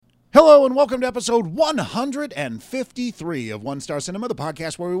Hello and welcome to episode 153 of One Star Cinema, the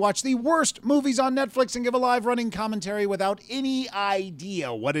podcast where we watch the worst movies on Netflix and give a live running commentary without any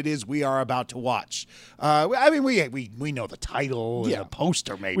idea what it is we are about to watch. We know the title and the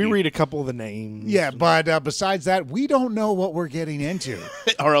poster maybe. We read a couple of the names. Yeah, but besides that, we don't know what we're getting into.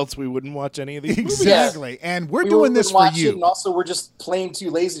 Or else we wouldn't watch any of these movies. Exactly. Yeah. And we're doing this for you. And also we're just plain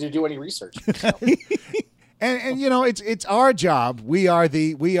too lazy to do any research. So. And you know, it's our job. We are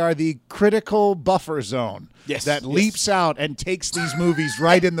the critical buffer zone that leaps out and takes these movies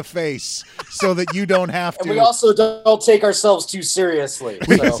right in the face so that you don't have to. And we also don't take ourselves too seriously.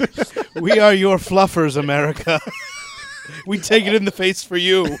 So. We are your fluffers, America. We take it in the face for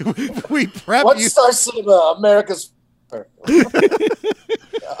you. We prep One you. Star Cinema, America's.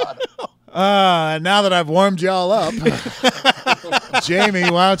 Now that I've warmed y'all up,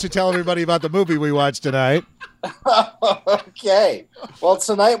 Jamie, why don't you tell everybody about the movie we watched tonight? Okay. Well,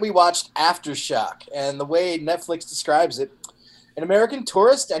 tonight we watched Aftershock, and the way Netflix describes it, an American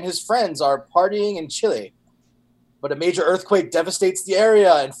tourist and his friends are partying in Chile, but a major earthquake devastates the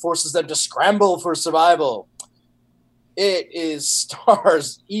area and forces them to scramble for survival. It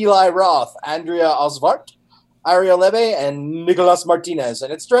stars Eli Roth, Andrea Osvart, Ariel Levy, and Nicolás Martínez,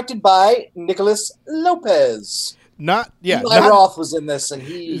 and it's directed by Nicolás López. Eli Roth was in this, and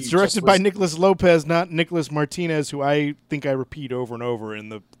it's directed by Nicolás López, not Nicolás Martínez, who I think I repeat over and over in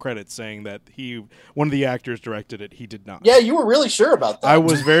the credits, saying that one of the actors directed it. He did not. Yeah, you were really sure about that. I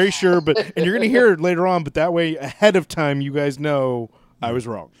was very sure, and you're going to hear it later on, but that way, ahead of time, you guys know I was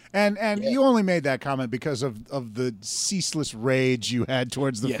wrong. And you only made that comment because of the ceaseless rage you had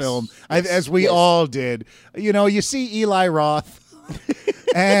towards the film, as we all did. You know, you see Eli Roth.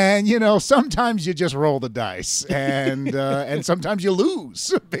 And sometimes you just roll the dice, and sometimes you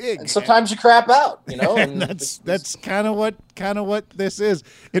lose big, and sometimes you crap out. And that's kind of what this is.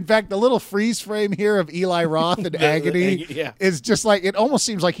 In fact, the little freeze frame here of Eli Roth in agony is just like, it almost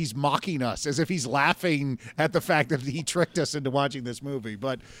seems like he's mocking us, as if he's laughing at the fact that he tricked us into watching this movie.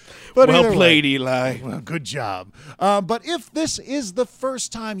 But well played, Eli. Well, good job. But if this is the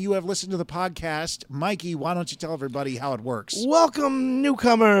first time you have listened to the podcast, Mikey, why don't you tell everybody how it works? Welcome, newcomers.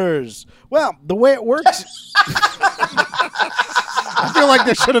 Well, the way it works... I feel like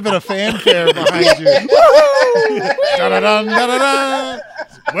there should have been a fanfare behind you. Da-da-dum, da-da-da.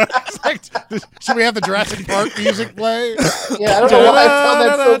 Should we have the Jurassic Park music play? Yeah, I don't know why I found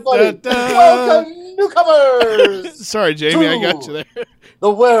that so funny. Welcome, newcomers. Sorry, Jamie, I got you there.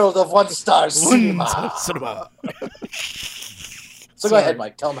 The world of One Star Cinema. So go ahead,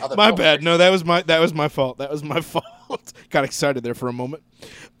 Mike. Tell them how the My bad. No, that was my fault. That was my fault. Got excited there for a moment.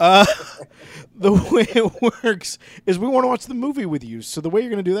 The way it works is we want to watch the movie with you. So the way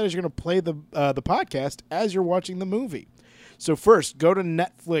you're going to do that is you're going to play the podcast as you're watching the movie. So first, go to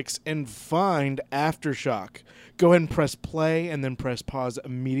Netflix and find Aftershock. Go ahead and press play and then press pause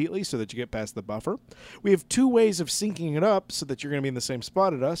immediately so that you get past the buffer. We have two ways of syncing it up so that you're going to be in the same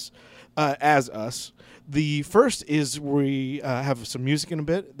spot as us. The first is we have some music in a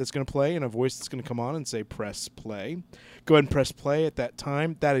bit that's going to play and a voice that's going to come on and say press play. Go ahead and press play at that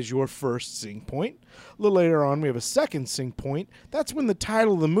time. That is your first sync point. A little later on, we have a second sync point. That's when the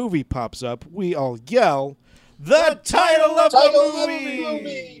title of the movie pops up. We all yell, "The title of the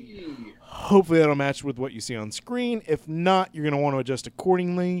movie!" Hopefully that'll match with what you see on screen. If not, you're going to want to adjust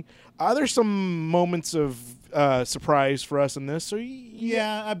accordingly. There's some moments of surprise for us in this. So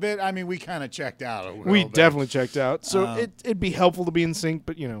yeah, a bit. I mean, we kind of checked out a little We bit. definitely checked out. So it'd be helpful to be in sync,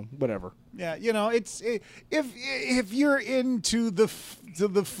 but whatever. Yeah, if you're into the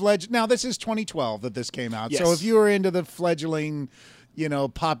now this is 2012 that this came out. Yes. So if you were into the fledgling,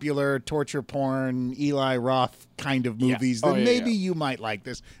 popular torture porn, Eli Roth kind of movies, then maybe you might like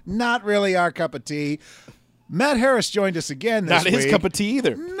this. Not really our cup of tea. Matt Harris joined us again this week. Not his cup of tea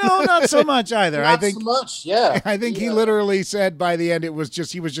either. No, not so much either. Not so much, yeah. I think he literally said by the end he was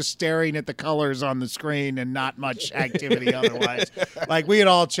just staring at the colors on the screen and not much activity otherwise. Like, we had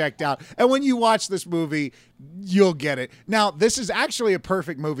all checked out. And when you watch this movie, you'll get it. Now, this is actually a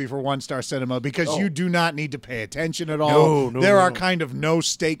perfect movie for One Star Cinema because you do not need to pay attention at all. There are kind of no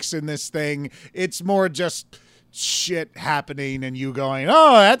stakes in this thing. It's more just shit happening and you going,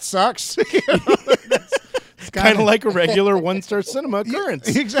 "Oh, that sucks." It's kind of like a regular One Star Cinema occurrence.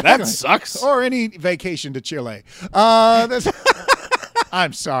 Exactly. That sucks. Or any vacation to Chile.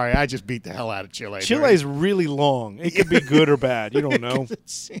 I'm sorry. I just beat the hell out of Chile. Chile is really long. It could be good or bad. You don't know.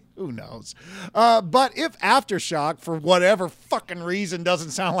 Who knows? But if Aftershock, for whatever fucking reason,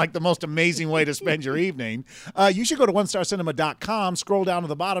 doesn't sound like the most amazing way to spend your evening, you should go to onestarcinema.com, scroll down to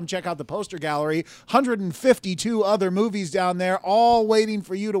the bottom, check out the poster gallery. 152 other movies down there, all waiting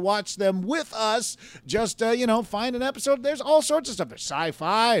for you to watch them with us. Just, find an episode. There's all sorts of stuff. There's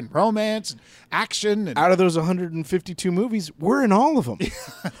sci-fi and romance and action. And out of those 152 movies, we're in all of them.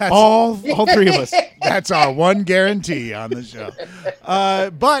 all three of us. That's our one guarantee on the show.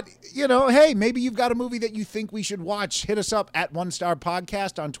 But, hey, maybe you've got a movie that you think we should watch. Hit us up at One Star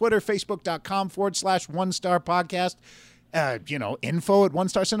Podcast on Twitter, facebook.com/One Star Podcast. Info at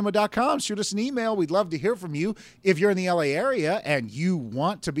onestarcinema.com. Shoot us an email. We'd love to hear from you. If you're in the LA area and you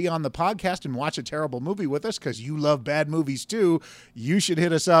want to be on the podcast and watch a terrible movie with us because you love bad movies too, you should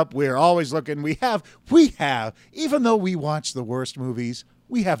hit us up. We're always looking. We have, even though we watch the worst movies,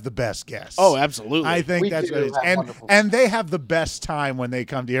 we have the best guests. Oh, absolutely. I think that's what it is. And they have the best time when they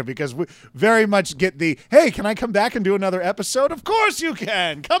come to here because we very much get the, hey, can I come back and do another episode? Of course you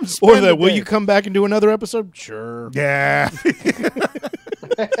can. Come spend Or will you come back and do another episode? Sure. Yeah.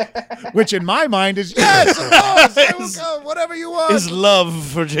 Which in my mind is, yes, of course, I will go, whatever you want. Is love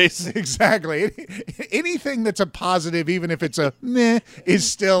for Jason. Exactly. Anything that's a positive, even if it's a meh, is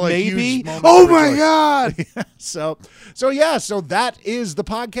still a huge moment. Oh, my God. So that is the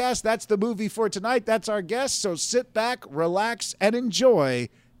podcast. That's the movie for tonight. That's our guest. So sit back, relax, and enjoy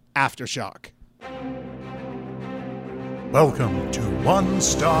Aftershock. Welcome to One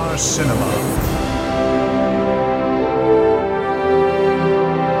Star Cinema.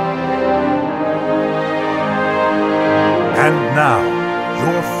 And now,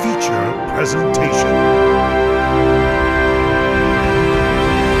 your feature presentation.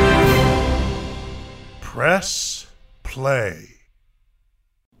 Press play.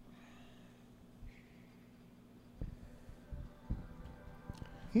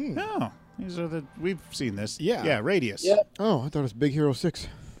 Oh, we've seen this. Yeah, Radius. Yep. Oh, I thought it was Big Hero 6.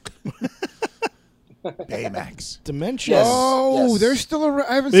 Baymax. Dementia. Yes. Oh, Yes. there's still a.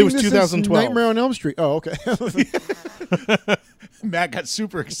 I haven't It seen was this 2012. since Nightmare on Elm Street. Oh, okay. Matt got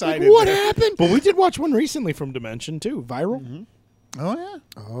super excited. What there. happened? But we did watch one recently from Dimension, too. Viral. Mm-hmm. Oh, yeah.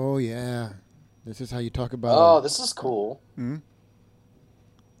 Oh, yeah. This is how you talk about. Oh, this is cool.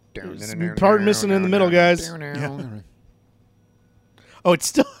 Part missing in the middle, guys. Oh, it's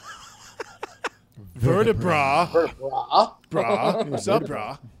still... Vertebra. Vertebra. Bra. What's up,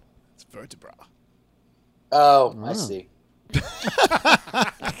 bra? It's vertebra. Oh, I see.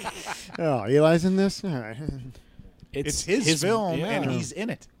 Oh, Eli's in this? All right. It's his film, yeah. and he's in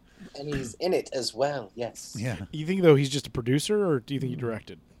it. And he's in it as well, yes. Yeah. You think, though, he's just a producer, or do you think he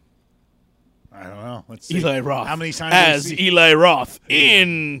directed? I don't know. Let's see. Eli Roth. How many times have we as seen- Eli Roth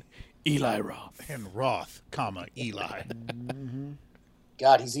in Eli Roth. And Roth, comma, Eli.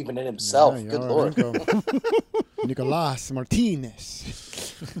 God, he's even in himself. Yeah, Good all Lord. right, Nicolás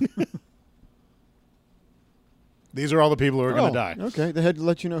Martínez. These are all the people who are going to die. Okay, they had to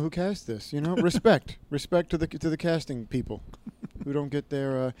let you know who cast this. Respect to the casting people who don't get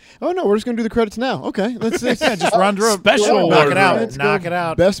their. Oh no, we're just gonna do the credits now. Okay, let's Just run through Special Knock order. it out. Let's Knock go. it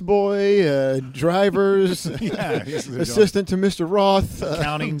out. Best boy, drivers, Yeah, he's the assistant to Mr. Roth.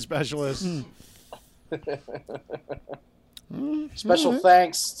 accounting specialist. Special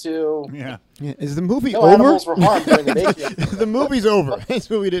thanks to... Yeah. Yeah, is the movie No over? animals were harmed during the making. The movie's over. That's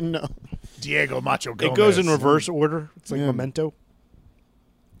what we didn't know. Diego Macho Gomez. It goes in reverse order. It's like Yeah. Memento.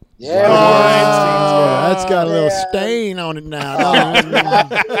 Yeah. That's got a little stain on it now.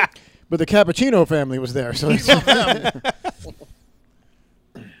 But the Cappuccino family was there, so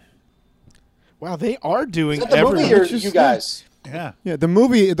Wow, they are doing Is that the movie or It's just- you guys? Yeah. yeah.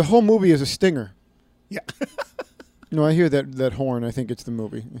 The whole movie is a stinger. Yeah. No, I hear that horn. I think it's the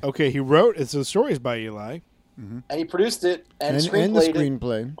movie Okay, he wrote it. So the story is by Eli. And he produced it and and the screenplayed it.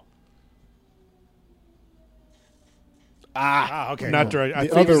 screenplay. Ah, okay. Not cool. direct. I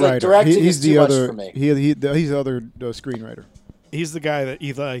The think other like, writer. directing He's is the too much other. for me. He's the other screenwriter. he's the guy that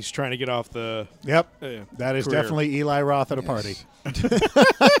Eli's trying to get off the. Yep. Yeah, That is career. definitely Eli Roth at a party.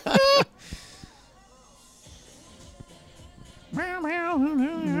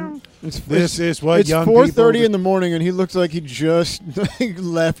 This is what it's young 4:30 people in the morning, and he looks like he just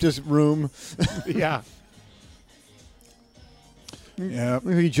left his room. Yeah. Yep.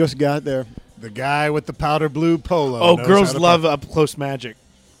 He just got there. The guy with the powder blue polo. Oh, knows girls how to love up close magic.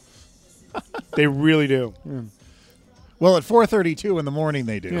 They really do. Well, at 4:32 in the morning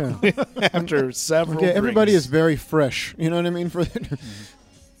they do. Yeah. After several. Okay, everybody drinks. is very fresh. You know what I mean?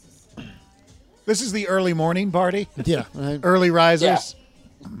 This is the early morning party. Yeah. Early risers. Yeah.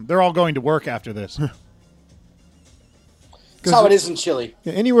 They're all going to work after this. That's how it is in Chile.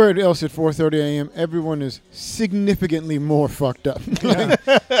 Yeah, anywhere else at 4:30 a.m., everyone is significantly more fucked up.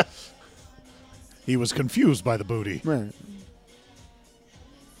 He was confused by the booty. Right.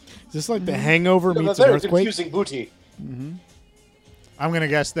 Is this like The Hangover A meets an very earthquake? confusing booty. I'm going to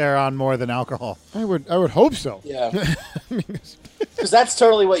guess they're on more than alcohol. I would hope so. Yeah. Because that's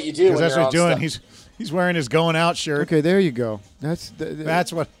totally what you do when Because that's you're what he's on doing. stuff. He's wearing his going out shirt. Okay, there you go.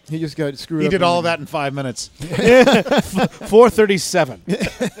 That's what he just got screwed he up. did. on All of the- that in 5 minutes. 4:37.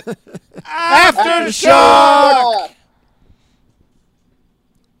 Aftershock. Ah!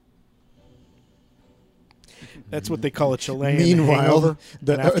 That's what they call a Chilean Meanwhile, hangover.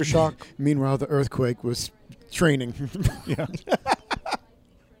 the An aftershock. Meanwhile, the earthquake was training. Yeah.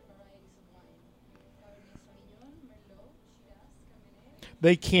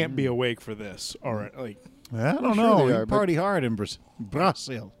 They can't be awake for this. All right, like I don't sure know. they You are, but- party hard in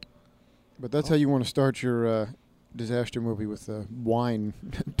Brazil. But that's how you want to start your disaster movie with a wine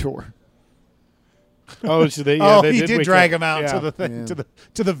tour. oh, so they yeah, they he did did wake drag up. him out Yeah. to the thing, Yeah.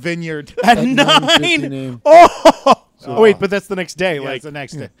 to the vineyard. at 9:50 9. a.m. Oh! Wait, but that's the next day, Yeah, like it's the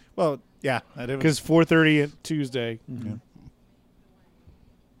next day. Well, yeah, because 4:30 at Tuesday.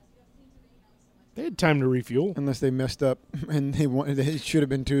 They had time to refuel. Unless they messed up and they wanted it should have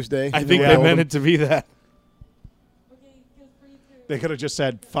been Tuesday. I and think no they one meant told it to be that. they could have just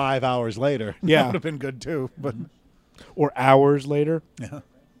said 5 hours later. Yeah. That would have been good too. But Or hours later.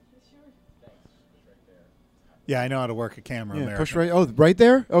 yeah, I know how to work a camera. them. Yeah, America. push right. Oh, right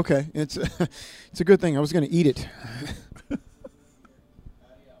there. Okay, it's it's a good thing. I was going to eat it.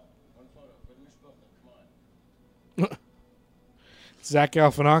 Zach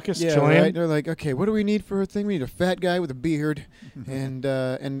Galifianakis, Yeah, Chilean. right. They're like, okay, what do we need for a thing? We need a fat guy with a beard, and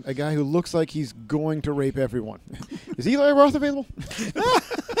a guy who looks like he's going to rape everyone. Is Eli Roth available?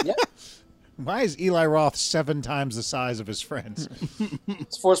 Yep. Why is Eli Roth 7 times the size of his friends?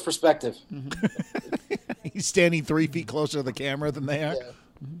 It's forced perspective. He's standing 3 feet closer to the camera than they are.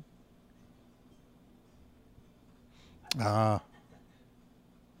 Yeah.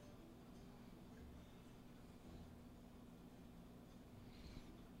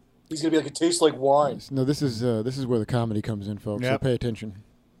 He's gonna be like, it tastes like wine. No, this is where the comedy comes in, folks. So Yep. pay attention.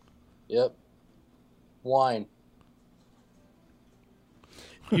 Yep. Wine.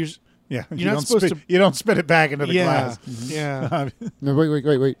 You're, Yeah, You're you not don't supposed spit, to- You don't spit it back into the yeah, glass. yeah. No,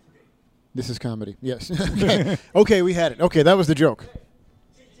 wait. This is comedy. Yes. Okay. Okay, we had it. Okay, that was the joke.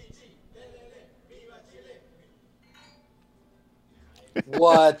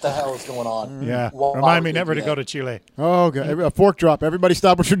 What the hell is going on? Yeah. Why Remind would me they never do to go that? to Chile. Oh, God. A fork drop. Everybody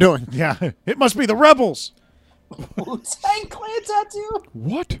stop what you're doing. Yeah. It must be the rebels. Wu-Tang Clan tattoo?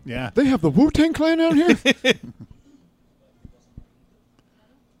 What? Yeah. They have the Wu-Tang Clan out here?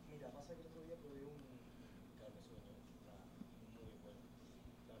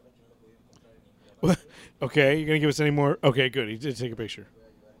 Okay, you're gonna give us any more? Okay, good. He did take a picture.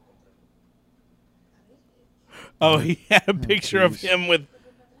 Oh, he had a picture of jeez. him with.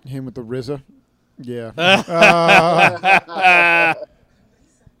 Him with the RZA. Yeah.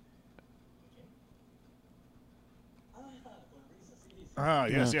 Oh,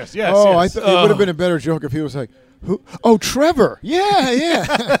 yes. Oh, yes. I thought it would have been a better joke if he was like, "Who? Oh, Trevor. Yeah.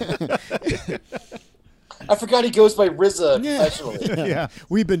 I forgot he goes by RZA Yeah. professionally. Yeah.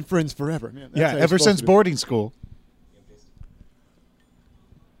 We've been friends forever. Man, that's Yeah, how you're ever supposed since to do it. boarding school.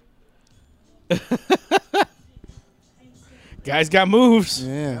 Guy's got moves.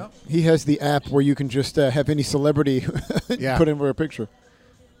 Yeah. He has the app where you can just have any celebrity Yeah. put in for a picture.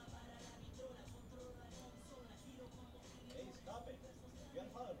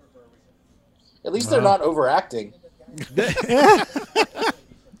 At least they're not overacting.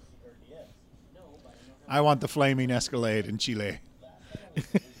 I want the flaming Escalade in Chile.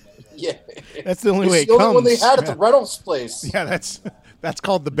 Yeah. That's the only way It's it the only one they comes. had at the Reynolds place. Yeah, that's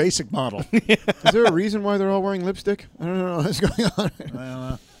called the basic model. Is there a reason why they're all wearing lipstick? I don't know what's going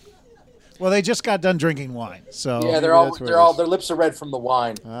on. Well, they just got done drinking wine, so Yeah, maybe they're all that's what it is. their lips are red from the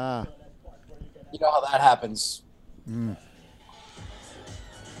wine. Ah. You know how that happens. Thank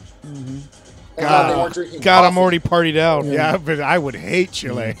God. God they weren't drinking God, I'm coffee. already partied out. yeah, but I would hate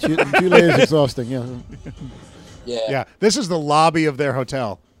Chile. Chile is exhausting, yeah. Yeah. Yeah, this is the lobby of their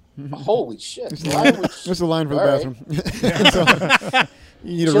hotel. Holy shit. That's Why would- the line for the All right. bathroom.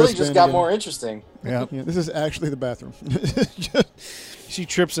 You need a Chili wristband just got again. more interesting. Yeah. Yeah, this is actually the bathroom. She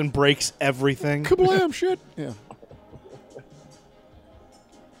trips and breaks everything. Kablam, shit. Yeah.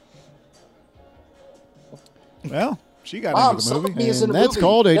 Well, She got Mom, into the some movie. of me is in And a that's movie.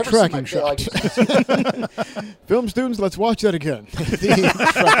 called a Never seen tracking my shot. like- Film students, let's watch that again.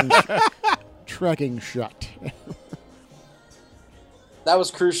 The tracking shot. That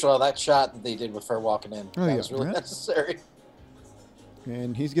was crucial. That shot that they did with her walking in. Oh, That yeah. was really Yeah. necessary.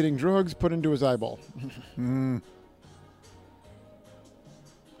 And he's getting drugs put into his eyeball.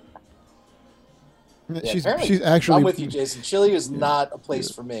 Yeah, She's apparently- actually. I'm with you, Jason. Chile is not a place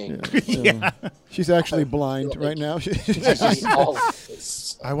for me. She's actually blind right now. All of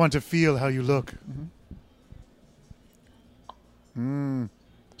this. I want to feel how you look.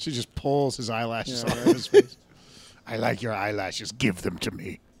 She just pulls his eyelashes out of his face. I like your eyelashes. Give them to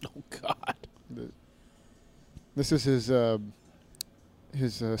me. Oh God. This is his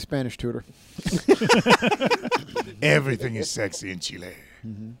Spanish tutor. Everything is sexy in Chile.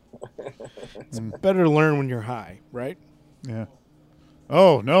 Better to learn when you're high, right? Yeah.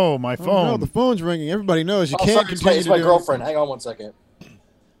 Oh no, my Oh, phone. no, the phone's ringing. Everybody knows you Oh, can't sorry, continue it's to my do girlfriend. Hang on one second. It's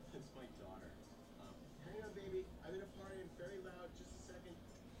my daughter. Hang on, baby. I'm in a party. I'm very loud. Just a second.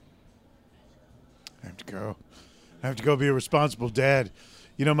 I have to go. I have to go be a responsible dad.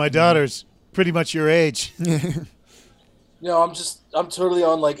 You know, my daughter's pretty much your age. No, I'm totally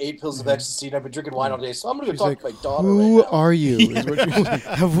on like 8 pills of ecstasy and I've been drinking wine all day, so I'm gonna go She's talk like, to my daughter who right now. are you? Is what she's like.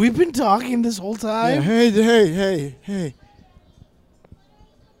 Have we been talking this whole Yeah, time? hey.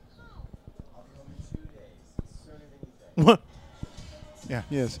 What?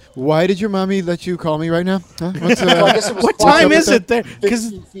 Yes. Why did your mommy let you call me right now? Huh? What's, Well, I guess it was What far time up is it there? 'Cause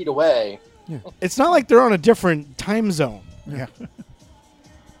 15 feet away. it's not like they're on a different time zone. Yeah.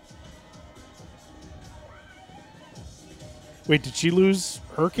 Wait, did she lose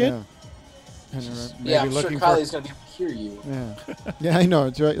her kid? Yeah. And, Yeah, I'm sure looking for- Kylie's gonna be able to hear you. yeah, I know.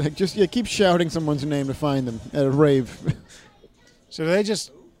 It's right. Like, just keep shouting someone's name to find them at a rave. So do they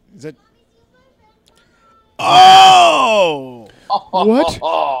just? Is it? Oh! What?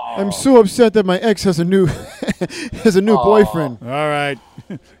 I'm so upset that my ex has a new boyfriend. All right.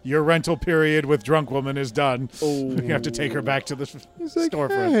 Your rental period with drunk woman is done. Oh. You have to take her back to the He's like,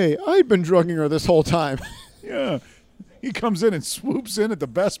 storefront. hey, I'd been drugging her this whole time. Yeah. He comes in and swoops in at the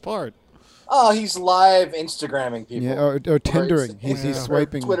best part. Oh, he's live Instagramming people. Yeah, or Tindering. He's or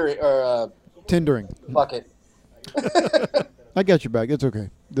swiping. Twitter or Tindering. bucket. I got your back. It's okay.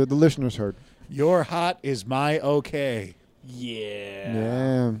 The listeners heard. Your hot is my okay. Yeah.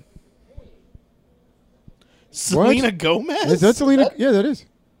 Yeah. Selena Gomez? Is that Selena? Yeah, that is.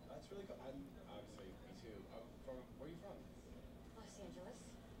 That's really cool. I'm obviously me too. Where are you from? Los Angeles.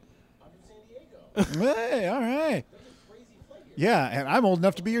 I'm from San Diego. Hey, all right. That's a crazy flight. Yeah, and I'm old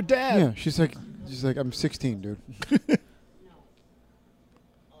enough to be your dad. Yeah, she's like, I'm 16, dude. Oh, I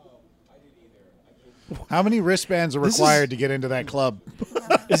didn't either. How many wristbands are This is- required to get into that club?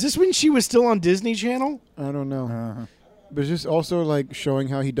 Is this when she was still on Disney Channel? I don't know. But it's just also like showing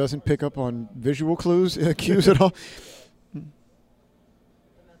how he doesn't pick up on visual cues at all. From over in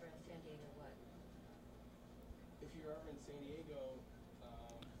San Diego, what? If you're ever in San Diego,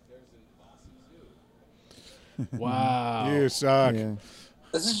 there's an awesome zoo. Wow. You suck. Yeah.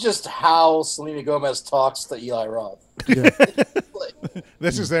 This is just how Selena Gomez talks to Eli Roth. Yeah.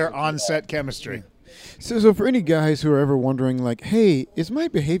 This is their on-set chemistry. So for any guys who are ever wondering, like, hey, is my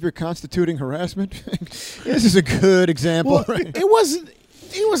behavior constituting harassment? This is a good example. Well, right? it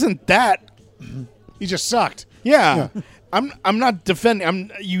wasn't that. He just sucked. Yeah. I'm not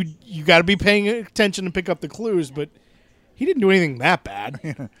defending. You got to be paying attention to pick up the clues, but he didn't do anything that bad.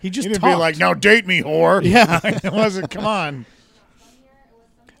 He just He didn't talked. be like, "Now date me, whore." Yeah. It wasn't. Come on.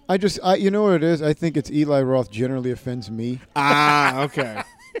 You know what it is? I think it's Eli Roth generally offends me. Ah, okay.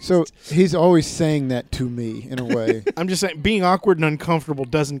 So he's always saying that to me in a way. I'm just saying, being awkward and uncomfortable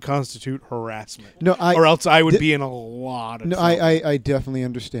doesn't constitute harassment. No, or else I would be in a lot of No, trouble. I definitely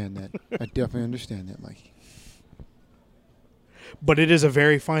understand that. I definitely understand that, Mikey. But it is a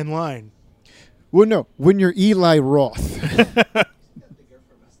very fine line. Well, no, when you're Eli Roth. Got the girlfriend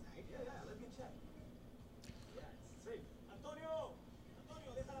last night. Yeah, let me check. Yeah, it's safe. Antonio,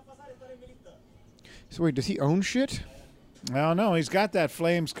 déjala pasar, estar en mi lista. So wait, does he own shit? I don't know. He's got that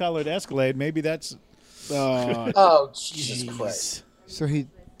flames-colored Escalade. Maybe that's. Oh, Jesus Christ. So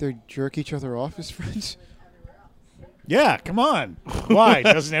they jerk each other off as friends? Yeah, come on. Why?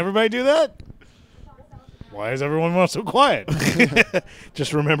 Doesn't everybody do that? Why is everyone so quiet?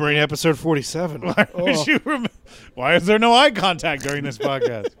 Just remembering episode 47. Why is there no eye contact during this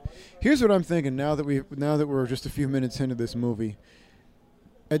podcast? Here's what I'm thinking now that we're just a few minutes into this movie.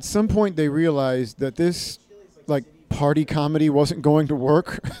 At some point they realized that this like party comedy wasn't going to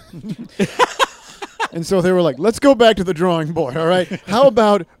work. And so they were like, let's go back to the drawing board, all right? How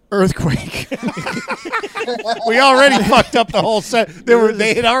about earthquake? We already fucked up the whole set.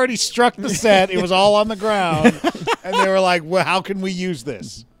 They had already struck the set. It was all on the ground, and they were like, "Well, how can we use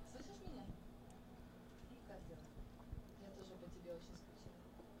this?"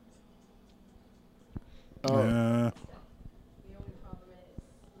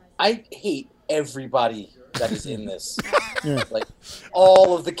 I hate everybody that is in this. Yeah. Like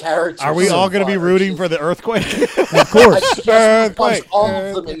all of the characters. Are we so all going to be far. rooting for the earthquake? Of I course. just Earthquake. punched all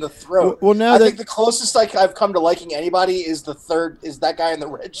of them in the throat. Well, now I that- think the closest I've come to liking anybody is that guy in the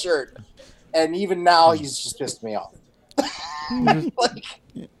red shirt, and even now he's just pissed me off. Like,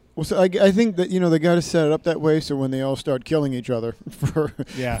 Well, so I think that they got to set it up that way so when they all start killing each other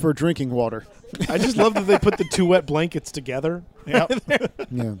for drinking water. I just love that they put the two wet blankets together. Yep. Yeah. It's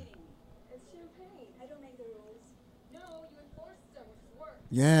champagne. I don't make the rules. No, you enforce them. It's work.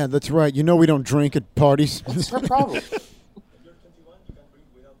 Yeah, that's right. We don't drink at parties. what's her problem? If you're 21, you can drink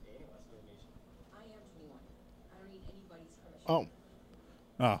without anyone's permission. I am 21. I don't need anybody's permission.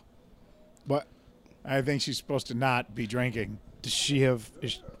 Oh, Oh, what? I think she's supposed to not be drinking. Does she have?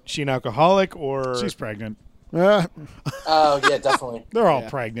 Is she an alcoholic or? She's pregnant. Ah, Oh yeah, definitely. They're all Yeah.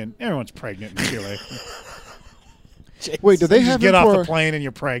 pregnant. Everyone's pregnant in Chile. wait, do they You just have get him off for? the plane and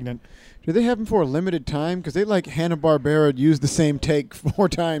you're pregnant. Do they have him for a limited time? Because they like Hanna-Barbera used the same take 4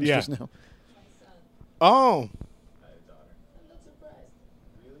 times Yeah. just now. Oh, I'm not surprised.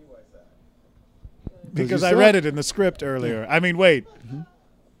 Really? Why is that? Because you I suck. read it in the script earlier. I mean, wait. Check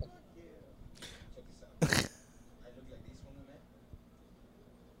this out. I look like this when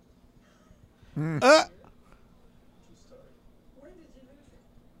we met. True story. When did you lose it?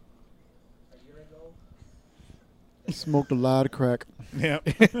 A year ago? Smoked a lot of crack. Yeah.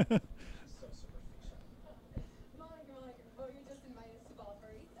 So superficial. Monica, oh, you just invited us to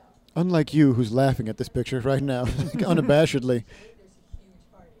Valparaiso. Unlike you, who's laughing at this picture right now, unabashedly. There's a huge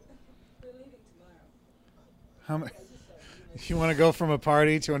party. We're leaving tomorrow. How many? You want to go from a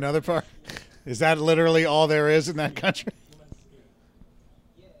party to another party? Is that literally all there is in that country?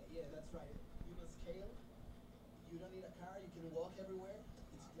 Yeah, that's right. Human scale. You don't need a car. You can walk everywhere. It's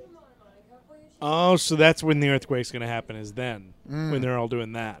great. Come on, Monica. Will you change? oh, so that's when the earthquake's going to happen. Is then when they're all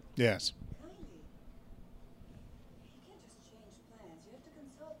doing that. Yes. Kindly. You can't just change plans. You have to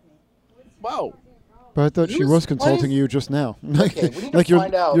consult me. What's Whoa. fucking problem? But I thought He she was- was why consulting is- you just now. Okay, we need to like you're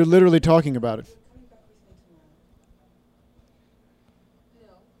find out. you're literally talking about it. Coming back with me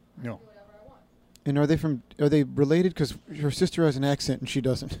tomorrow. No. No. Do whatever I want. And are they related? Because her sister has an accent and she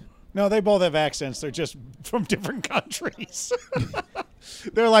doesn't. No, they both have accents. They're just from different countries.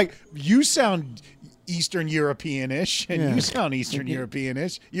 They're like, you sound Eastern European-ish, and Yeah. you sound Eastern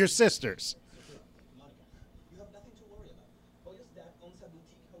European-ish. You're sisters. Monica, you have nothing to worry about. Pollo's dad owns a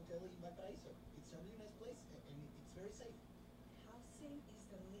boutique hotel in Valparaiso. It's a really nice place, and it's very safe. Housing is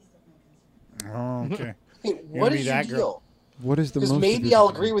the least of my concerns. Oh, okay. Hey, You're what gonna is be your that girl. deal? What is the most? Because of maybe your- I'll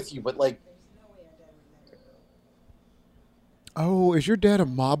agree with you, but like, There's no way our dad would let her. Oh, is your dad a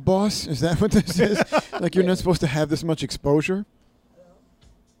mob boss? Is that what this is? Like you're not supposed to have this much exposure?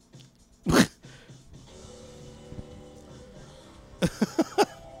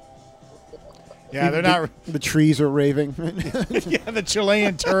 Yeah, they're not. The trees are raving. Yeah, the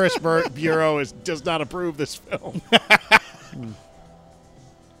Chilean Tourist Bureau does not approve this film.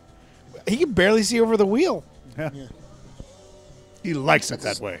 He can barely see over the wheel. He likes it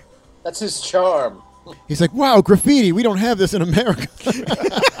that way. that's his charm. He's like, wow, graffiti. We don't have this in America.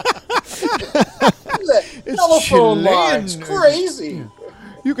 Telephone Chilean. lines, crazy.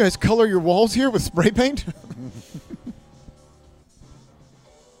 You guys color your walls here with spray paint?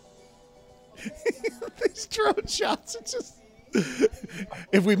 These drone shots, it's just.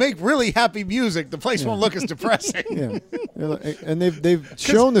 If we make really happy music, the place won't look as depressing. Yeah. And they've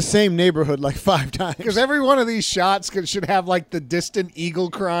shown the same neighborhood like 5 times. Because every one of these shots should have like the distant eagle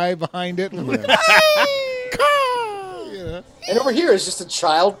cry behind it. Yeah. And over here is just a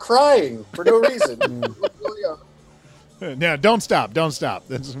child crying for no reason. No, don't stop. Don't stop.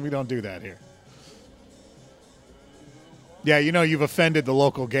 We don't do that here. Yeah, you've offended the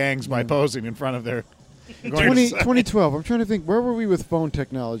local gangs by posing in front of their. Going to 2012. I'm trying to think, where were we with phone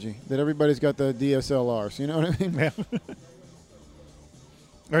technology? That everybody's got the DSLRs. You know what I mean?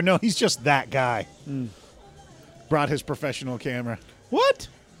 Yeah. Or no, he's just that guy. Brought his professional camera. What?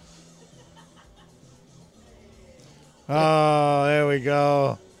 Oh, there we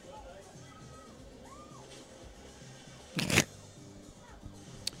go.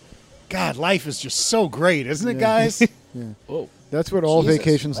 God, life is just so great, isn't it, guys? Yeah. Whoa. That's what all Jesus.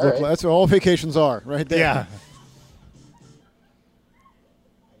 vacations All look right. like. That's what all vacations are, right there. Yeah. I used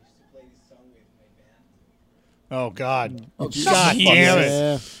to play this song with my band. Oh God. Oh, God damn it.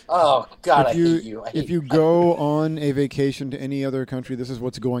 Yeah. Oh God, I If you hate you. I hate if you go on a vacation to any other country, this is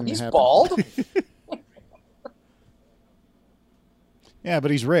what's going He's to happen. bald. Yeah,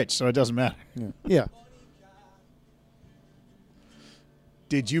 but he's rich, so it doesn't matter. Yeah.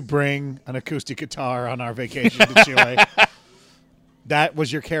 Did you bring an acoustic guitar on our vacation to Chile? That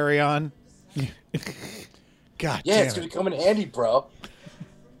was your carry-on? God Yeah, damn it's gonna it. come in handy, bro.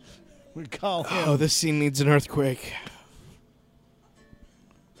 We call him. Oh, this scene needs an earthquake.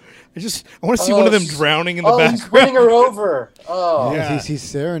 I want to see one of them she's- drowning in the Oh, he's background. winning her over. Oh, Yeah. He's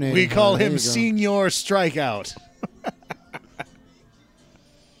serenading. We call her. There him you go. Senior Strikeout.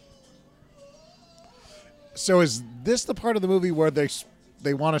 So is this the part of the movie where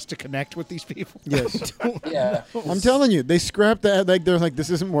they want us to connect with these people? Yes. yeah. I'm telling you, they scrapped that. Like they're like,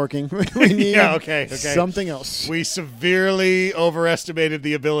 this isn't working. We need Yeah, okay. something else. We severely overestimated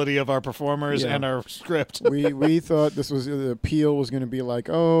the ability of our performers Yeah. and our script. We thought this was the appeal was going to be like,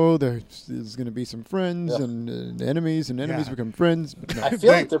 oh, there's going to be some friends Yeah. and enemies Yeah. become friends. But no. I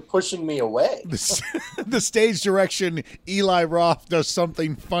feel like they're pushing me away. The stage direction, Eli Roth does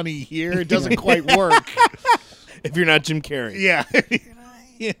something funny here. It doesn't quite work. If you're not Jim Carrey. Yeah.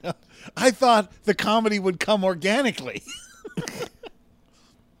 You know, I thought the comedy would come organically.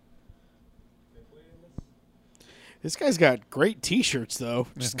 This guy's got great T-shirts, though,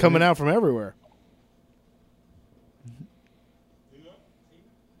 just coming out from everywhere.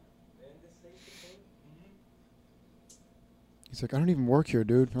 He's like, I don't even work here,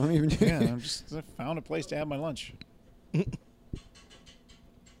 dude. I don't even. Yeah, I found a place to have my lunch. Isn't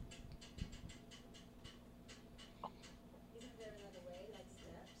there another way, like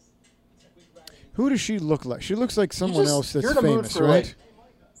steps? Who does she look like? She looks like someone just- else that's you're in a mood famous, for, right? like,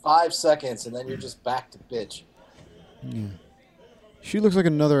 5 seconds, and then you're just back to bitch. She looks like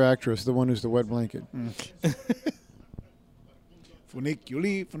another actress, the one who's the wet blanket.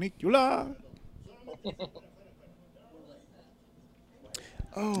 Funicula.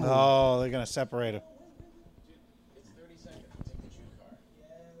 Oh, they're going to separate him.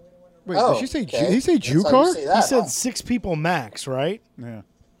 Wait, Oh, did she say? okay. Did he say Jew That's how you car? say He that, said huh? 6 people max, right? Yeah.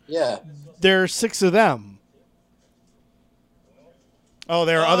 Yeah. There are 6 of them. Oh,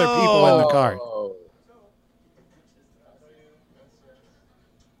 there are other people in the car. Oh.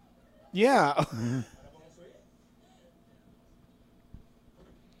 Yeah.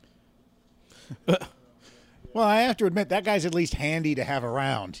 Well, I have to admit, that guy's at least handy to have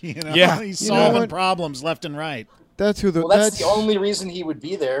around. You know? Yeah. He's You know solving what? problems left and right. That's who the. Well, that's the only reason he would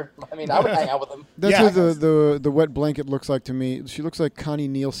be there. I mean, I would hang out with him. That's Yeah. who the wet blanket looks like to me. She looks like Connie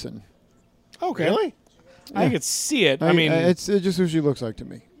Nielsen. Okay. Really? I could see it. I mean, it's just who she looks like to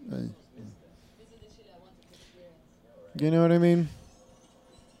me. You know what I mean?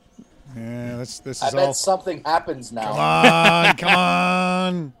 Yeah, this is I all. bet something happens now. Come on, come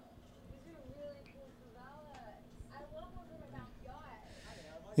on. I love walking in my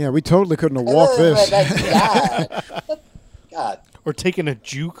backyard. Yeah, we totally couldn't have walked this. God. or taking a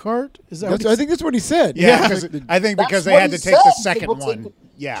Jew cart? Is that That's, what I think that's what he said. Yeah, Like, I think That's because they what had he to take the said. second People take one. the-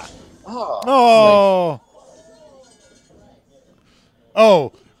 Yeah. Oh. Oh.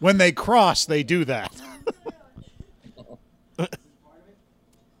 Oh, when they cross, they do that.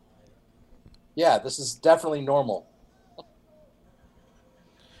 Yeah, this is definitely normal.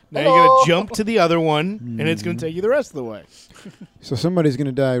 Now you're going to jump to the other one, and it's going to take you the rest of the way. so somebody's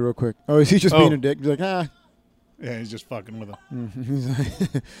gonna die real quick. Oh, is he just being Oh. a dick? He's like, Yeah, he's just fucking with them. He's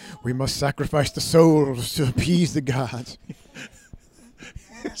like, we must sacrifice the souls to appease the gods.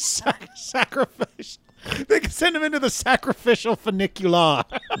 Sacrifice. They can send him into the sacrificial funicular.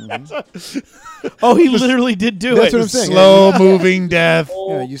 Oh, he literally did do That's it. what I'm saying. Slow moving death.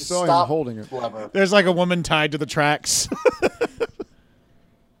 Yeah, you saw him Stop holding it. Clever. There's like a woman tied to the tracks.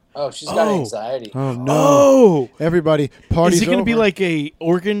 Oh, she's got Oh. anxiety. Oh no! Oh, Everybody, party's is it going to be over. like a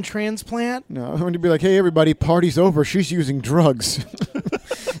organ transplant? No, I'm going to be like, hey, everybody, party's over. She's using drugs.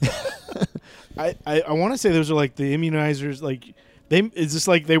 I want to say those are like the immunizers. Like is this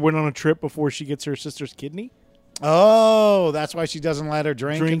like they went on a trip before she gets her sister's kidney? Oh, that's why she doesn't let her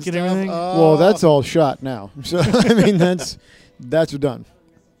drink, Drink and and stuff? everything? Oh. Well, that's all shot now. So I mean, that's done.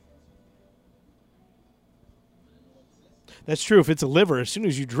 That's true. If it's a liver, as soon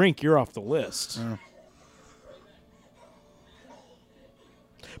as you drink, you're off the list.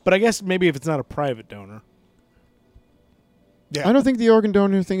 But I guess maybe if it's not a private donor. Yeah. I don't think the organ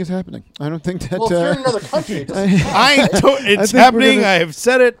donor thing is happening. I don't think that. Well, if you're in another country, it doesn't It's think we're happening. gonna- I have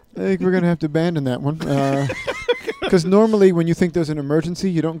said it. I think we're going to have to abandon that one. Because normally, when you think there's an emergency,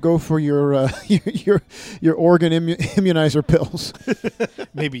 you don't go for your your organ immunizer pills.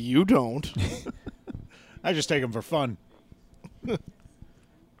 Maybe you don't. I just take them for fun.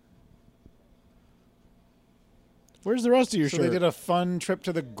 Where's the rest of your So shirt? they did a fun trip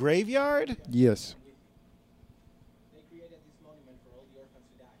to the graveyard? Yes. They created this monument for all the orphans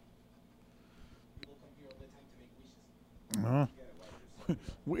who died. People come here all the time to make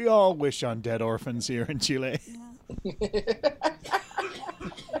wishes. We all wish on dead orphans here in Chile.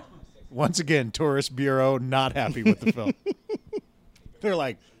 Once again, Tourist Bureau not happy with the film. They're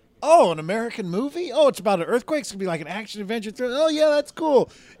like, oh, an American movie? Oh, it's about an earthquake? It's going to be like an action-adventure thriller? Oh, yeah, that's cool.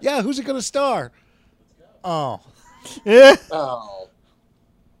 Yeah, who's it going to star? Oh. Yeah. Oh.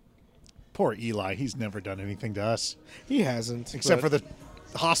 Poor Eli. He's never done anything to us. He hasn't. Except for but-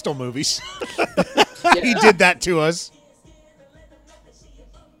 the Hostel movies. He did that to us.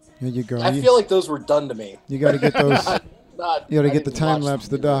 Here you go. I feel like those were done to me. You got to get those. Not, You got to I get the didn't time watch lapse of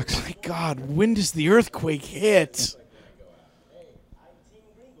the them. docs. My God, when does the earthquake hit?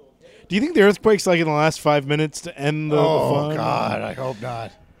 Do you think the earthquake's like in the last 5 minutes to end the fun? God, I hope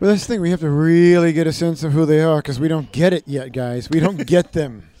not. But that's the thing. We have to really get a sense of who they are because we don't get it yet, guys. We don't get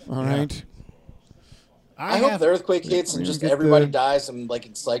them. All right. I hope the earthquake hits and we just get everybody the- dies and like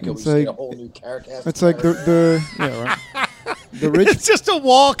in Psycho, we It's just get a like- whole new character. It's like the yeah, right. The rich. It's just a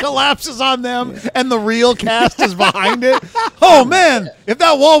wall collapses on them, and the real cast is behind it. Oh, man, if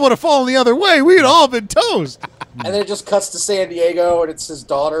that wall would have fallen the other way, we'd all been toast. And then it just cuts to San Diego, and it's his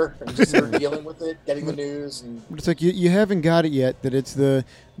daughter, and just her dealing with it, getting the news. And It's like you haven't got it yet. That it's the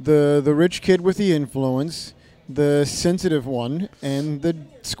rich kid with the influence, the sensitive one, and the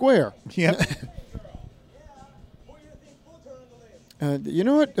square. Yep. You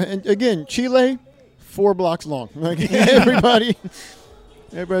know what? And again, Chile, 4 blocks long. Like everybody's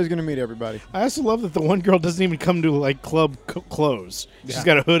gonna meet everybody. I also love that the one girl doesn't even come to like club clothes. She's Yeah.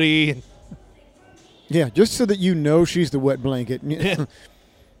 got a hoodie. Yeah, just so that you know she's the wet blanket. Yeah.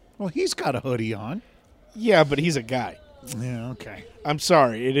 Well, he's got a hoodie on. Yeah, but he's a guy. Yeah, okay. I'm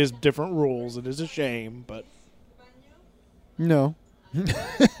sorry. It is different rules. It is a shame, but No.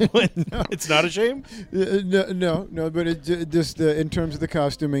 it's not a shame. No, but it just in terms of the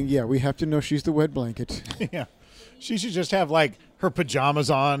costuming, yeah, we have to know she's the wet blanket. Yeah. She should just have, like, her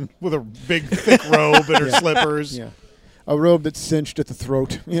pajamas on with a big, thick robe and her slippers. Yeah, a robe that's cinched at the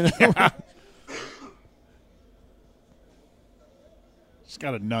throat. You know, She's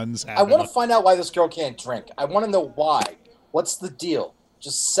got a nun's hat. I want to find out why this girl can't drink. I want to know why. What's the deal?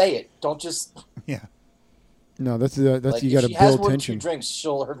 Just say it. Don't just. Yeah. no, that's Like, you if got to she has build more than 2 tension. drinks,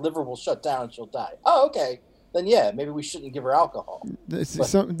 her liver will shut down and she'll die. Oh, okay. Then yeah, maybe we shouldn't give her alcohol.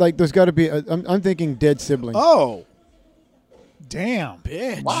 Like there's got to be. I'm thinking dead sibling. Oh, Damn.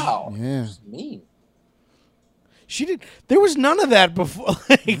 bitch! Wow. Yeah. Just mean. She did. There was none of that before.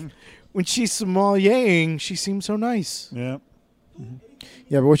 Like, when she's sommeliering, she seems so nice. Yeah.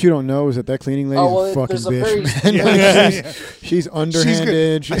 Yeah, but what you don't know is that cleaning lady's Oh, well, a fucking there's a bitch, very- man. Yeah. Like, Yeah. she's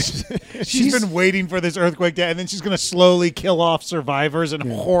underhanded. She's been waiting for this earthquake to, and then she's going to slowly kill off survivors in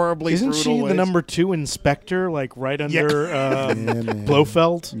horribly Isn't brutal she ways. the number 2 inspector, like right under man.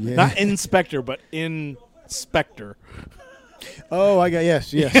 Blofeld? Yeah. Not inspector, but inspector. Oh, I got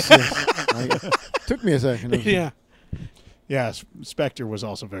yes. Took me a second. Yeah. Yes, Spectre was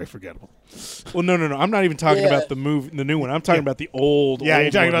also very forgettable. Well, no. I'm not even talking Yeah. about the new one. I'm talking about the old. Yeah, old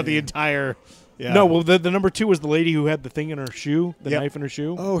you're talking one. about the entire. Yeah. No, well, the number 2 was the lady who had the thing in her shoe, the Yep. knife in her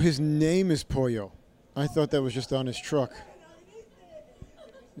shoe. Oh, his name is Pollo. I thought that was just on his truck.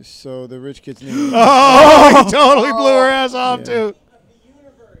 So the rich kid's name. Is Oh, he totally blew her ass off Yeah. too. The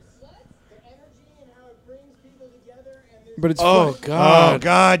universe. The energy and how it brings people together and this But it's Oh funny. Oh God!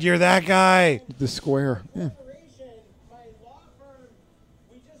 God, you're that guy. The square. Yeah. operation, my law firm,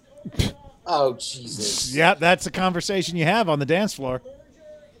 we just opened up Oh Jesus. Yeah, that's a conversation you have on the dance floor.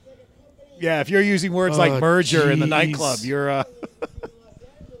 Yeah, if you're using words like Oh, merger in the jeez. nightclub, you're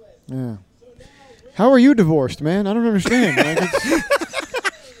Yeah. How are you divorced, man? I don't understand. Like,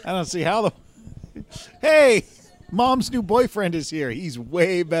 I don't see how the. Hey, mom's new boyfriend is here. He's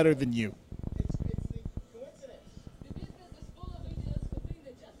way better than you. The business is full of idiots who think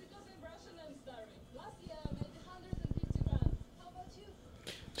that just because I'm Russian, I'm starving. Last year, I made 150 grand. How about you?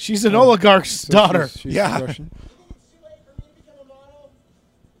 She's an oligarch's so daughter. she's Yeah. Russian. it's too late for me to become a model.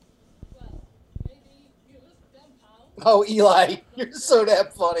 Well, maybe you lose 10 pounds. Oh Eli, you're so damn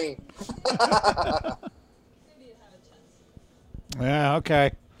funny. Maybe you have a chance. Yeah,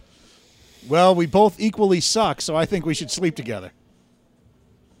 okay. Well, we both equally suck, so I think we should sleep together.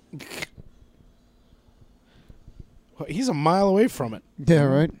 He's a mile away from it. Yeah,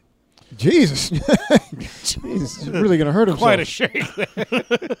 right. Jesus. He's really gonna hurt himself. Quite a shake there.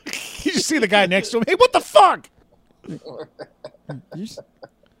 You just see the guy next to him. Hey, what the fuck? You s-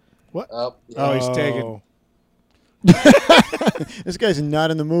 Oh, yeah. Oh, he's taking. This guy's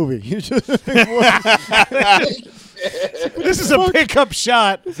not in the movie. This is a pickup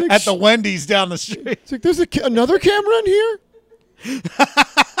shot at the Wendy's down the street. It's like, there's another camera in here?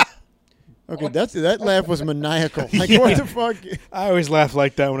 Okay, that laugh was maniacal. Like, what the fuck? I always laugh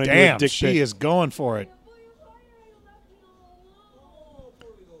like that when I do a Damn, dick she pic. is going for it.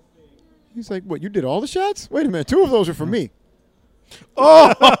 He's like, what, you did all the shots? Wait a minute, 2 of those are for me.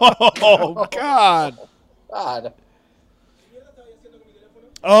 Oh, God. God.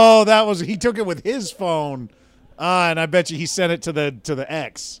 Oh, that was he took it with his phone. And I bet you he sent it to the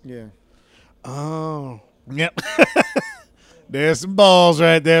ex. Yeah. Oh. Yep. There's some balls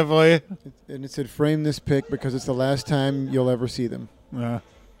right there for you. And it said, frame this pic because it's the last time you'll ever see them. And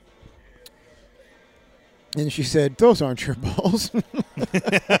she said, those aren't your balls.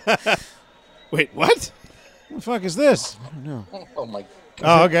 Wait, what? What the fuck is this? I don't know. Oh my.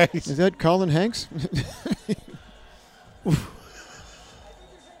 Oh, okay. Is that Colin Hanks?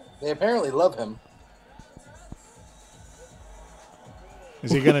 They apparently love him.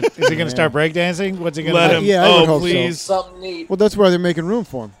 Is he gonna start breakdancing? What's he gonna Let do? him. Yeah, I would Oh, hope so. please. Something neat. Well, that's why they're making room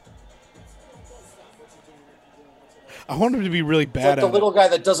for him. I want him to be really It's bad like the at little guy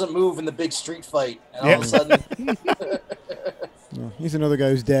that doesn't move in the big street fight, and all of a sudden, No, he's another guy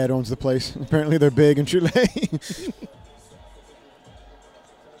whose dad owns the place. Apparently they're big in Chile.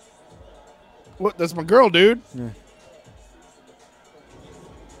 What? That's my girl, dude.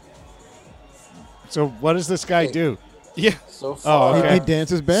 So what does this guy do? Yeah. so far, okay. He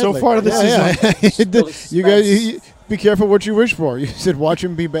dances badly. So far, this is Really you guys, suspense. be careful what you wish for. You said watch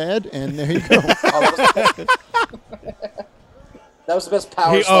him be bad, and there you go. that was the best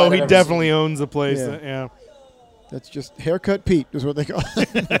power. He slide I've ever definitely seen. owns the place. Yeah. Yeah. That's just haircut Pete is what they call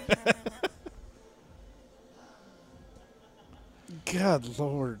it. God,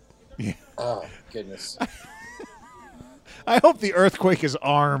 Lord. Oh goodness. I hope the earthquake is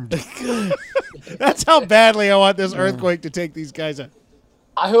armed. That's how badly I want this earthquake to take these guys out.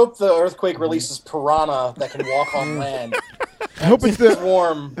 I hope the earthquake releases piranha that can walk on land. I hope it's It's the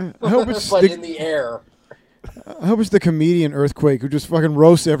warm, I hope it's but the- in the air. I hope it's the comedian Earthquake who just fucking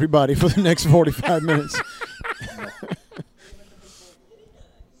roasts everybody for the next 45 minutes.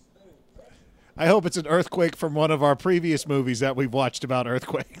 I hope it's an earthquake from one of our previous movies that we've watched about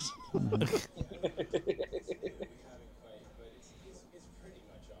earthquakes.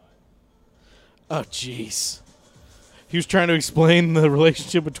 Oh, jeez. He was trying to explain the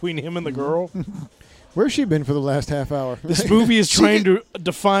relationship between him and the girl. Where's she been for the last half hour? This movie is trying to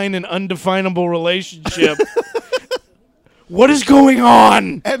define an undefinable relationship. What is going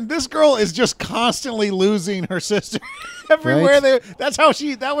on? And this girl is just constantly losing her sister everywhere. Right.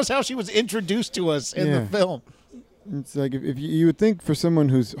 That was how she was introduced to us in Yeah. the film. It's like if you would think for someone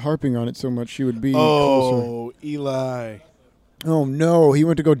who's harping on it so much, she would be closer. Oh, Eli. Oh no, he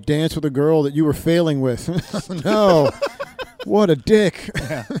went to go dance with a girl that you were failing with. No, what a dick.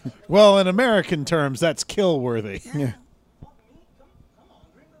 Well, in American terms, that's kill-worthy. Yeah. Come on,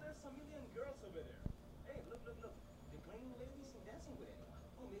 Gringo, there's a million girls over there. Hey, look. They're playing ladies and dancing with it.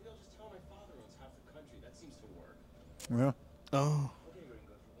 Oh, maybe I'll just tell my father owns half the country. That seems to work. Yeah. Oh. Okay,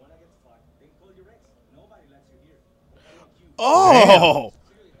 Gringo, if you want to get fucked, then call your ex. Nobody lets you here. I want you. Oh.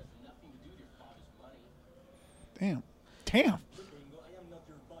 Clearly has nothing to do with your father's money. Damn. Look, Gringo, I am not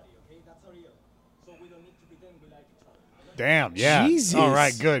your buddy, okay? That's Ariel. So we don't need to pretend we like each other. Damn. Yeah. Jesus. All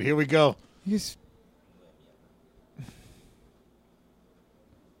right. Good. Here we go. He's.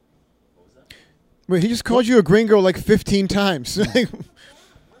 Wait, he just called you a gringo like 15 times. That's what Ariel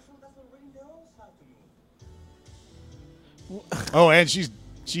knows how to move. Oh, and she's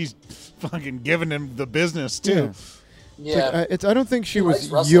fucking giving him the business too. Yeah. I don't think she likes was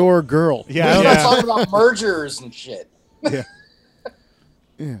Russell. your girl. Yeah. We're Yeah. talking about mergers and shit, Yeah.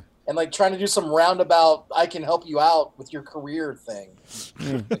 Yeah. and like trying to do some roundabout. I can help you out with your career thing.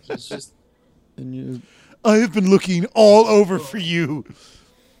 Yeah. Like, it's just And you, I have been looking all over for you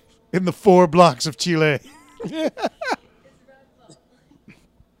in the 4 blocks of Chile.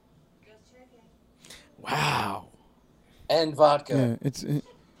 Wow. and vodka. yeah, it's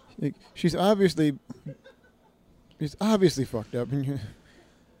like, she's obviously fucked up, and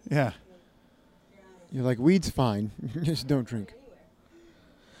Yeah. you're like, weed's fine, just don't drink.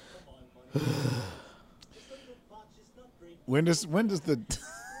 When does the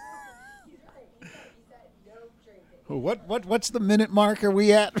what's the minute mark are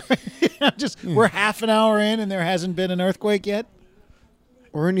we at? We're half an hour in and there hasn't been an earthquake yet.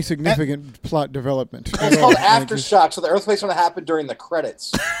 or any significant plot development. It's called Aftershock, so the earthquake's going to happen during the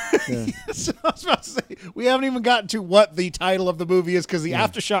credits. Yeah. So I was about to say, we haven't even gotten to what the title of the movie is because the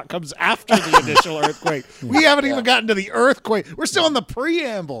aftershock comes after the initial earthquake. We haven't even gotten to the earthquake. We're still in the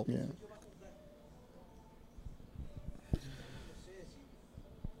preamble. Yeah.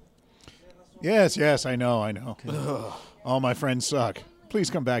 Yes, I know. All my friends suck. Please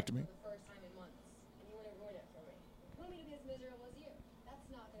come back to me. The first time in months, and you want to ruin it for me. You want me to be as miserable as you? That's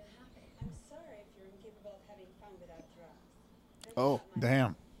not going to happen. I'm sorry if you're incapable of having fun without drugs. Oh.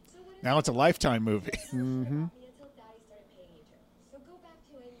 Damn. So what if Now it's a Lifetime movie. me until Daddy started paying you to? So go back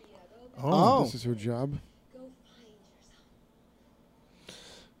to India. Go back. Oh, this is her job. Go find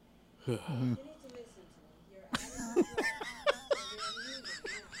yourself. You need to listen to me. You're out of drugs.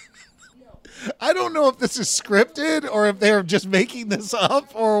 No. I don't know if this is scripted or if they're just making this up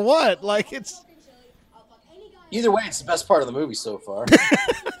or what. Like it's. Fucking Chili. I'll fuck any guy. Either way, it's the best part of the movie so far. And I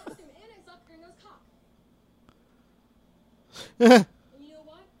suck Gringo's cock. And you know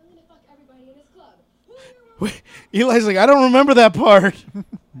what? I'm gonna fuck everybody in this club. Who are you? Wait, Eli's like, I don't remember that part. Hardly.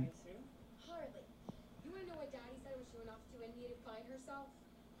 You wanna know what Daddy said when she went off to India to find herself?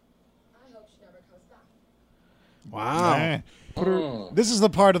 I hope she never comes back. Wow. Eh. This is the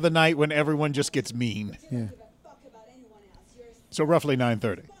part of the night when everyone just gets mean. Yeah. Give a fuck about anyone else. You're a So roughly 9:30. spoiled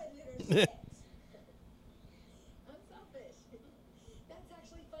little shit. I'm selfish. That's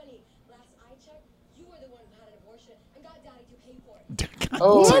actually funny. Last I checked, you were the one who had an abortion and got Daddy to pay for it.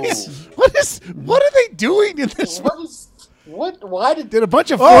 Oh. What are they doing in this? Why did Did a bunch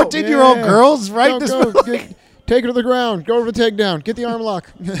of 14-year-old yeah. girls write Go, this go, movie? take her to the ground. Go over the takedown. Get the arm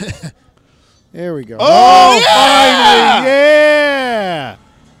lock. There we go. Oh, finally! Yeah!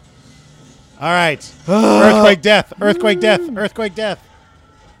 All right. Earthquake death. Earthquake death. Earthquake death.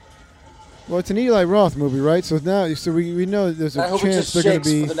 Well, it's an Eli Roth movie, right? So now, we know there's I a hope it chance just they're going shakes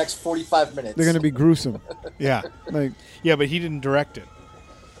to be for the next 45 minutes. they're going to be gruesome. Yeah. Like, Yeah, but he didn't direct it.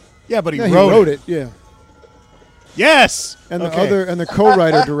 Yeah, but he yeah, wrote it. Yeah, Yes. and Okay. the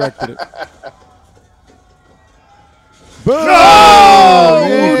co-writer directed it. Boom! Oh,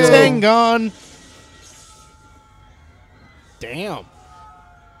 There you go. Wu-Tang gone. Damn.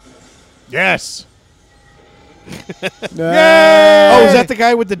 Yes. Yeah. Oh, is that the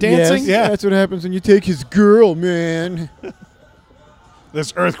guy with the dancing? Yes, Yeah. that's what happens when you take his girl, man.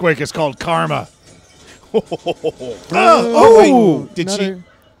 This earthquake is called karma. Oh, Did not she? a-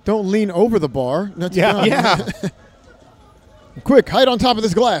 don't lean over the bar. That's Yeah. done. Yeah. Quick, hide on top of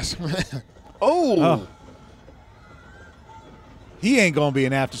this glass. Oh. He ain't gonna be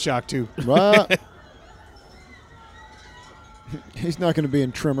an aftershock too. Well, he's not going to be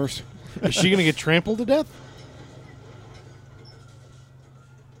in Trimmers. Is she going to get trampled to death?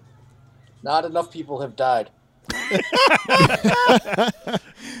 Not enough people have died.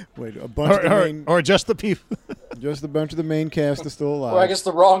 Wait, a bunch of the main, Or just the people. just a bunch of the main cast is still alive. Or I guess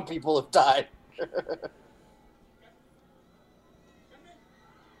the wrong people have died.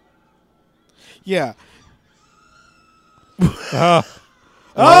 Yeah.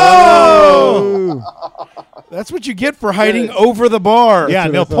 Oh! That's what you get for hiding over the bar. Yeah, what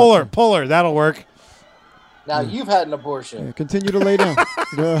I no, thought. pull her. That'll work. Now you've had an abortion. Yeah, continue to lay down.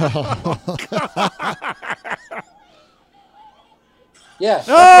 Oh. Yeah.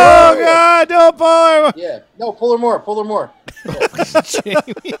 Oh God! Don't pull her. Yeah. No, pull her more. Pull her more.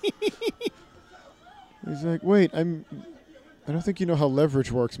 He's like, wait, I don't think you know how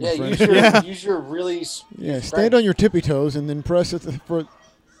leverage works, my Yeah, friend. use your really. Yeah, stand on your tippy toes and then press it for.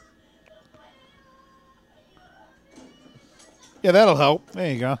 Yeah, that'll help.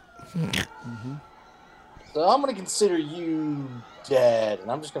 There you go. So I'm gonna consider you dead,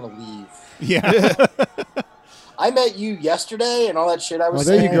 and I'm just gonna leave. Yeah. I met you yesterday, and all that shit I Oh, was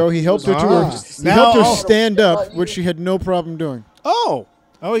there you saying go. He helped her to Ah. her. just- He helped her Now- stand up, you. which she had no problem doing. Oh.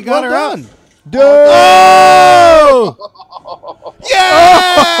 Oh, he got Well her out. done. Oh!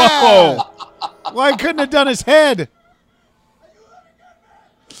 Yeah! Why couldn't have done his head?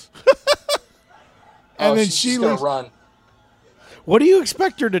 And then she's she just gonna leaves. run. What do you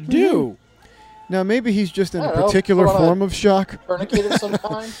expect her to do? Now, maybe he's just in I a don't know, particular put on a- form of shock. Tourniquet of some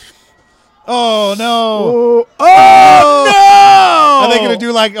kind. Oh no! Oh, Are no! they gonna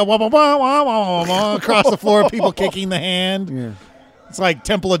do like a wah, wah, wah, wah, wah, wah, across the floor? People kicking the hand. Yeah. It's like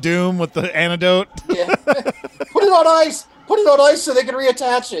Temple of Doom with the antidote. Yeah. Put it on ice. Put it on ice so they can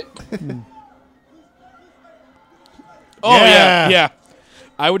reattach it. Oh, Yeah. yeah.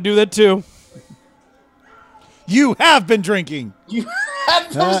 I would do that too. You have been drinking. You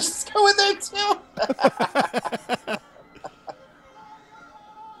have those just go in there too.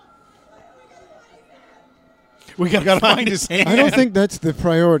 We gotta find his hand. I don't think that's the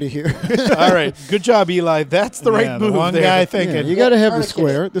priority here. All right, good job, Eli. That's the right the move. one there. guy Yeah, thinking. you got to have the Tourniquet.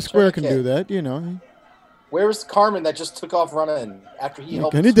 square. The square can do Tourniquet. that, you know. Where was Carmen that just took off running after he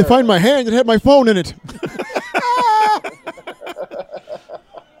helped? I need to her? find my hand that had my phone in it.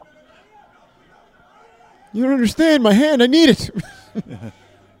 You don't understand my hand. I need it.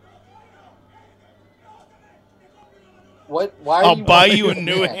 What? Why? Are I'll you buy wanting you a your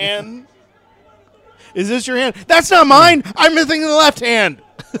new hand? hand. Is this your hand? That's not mine. I'm missing the left hand.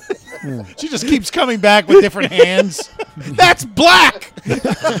 She just keeps coming back with different hands. That's black.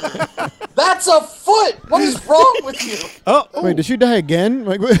 That's a foot. What is wrong with you? Oh, Wait, did she die again?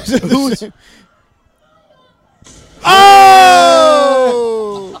 Like, what is this?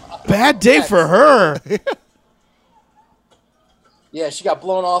 oh! Bad day for her. Yeah, she got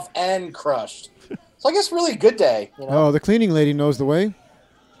blown off and crushed. So I guess really good day. You know? Oh, the cleaning lady knows the way.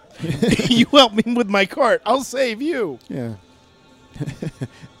 You help me with my cart. I'll save you. Yeah.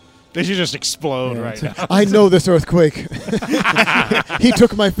 They should just explode right now. I know this earthquake. He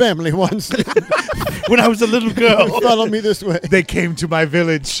took my family once. When I was a little girl. Follow me this way. They came to my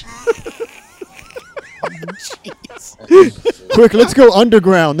village. Quick, let's go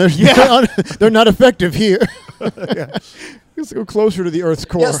underground. They're not effective here. Let's go closer to the Earth's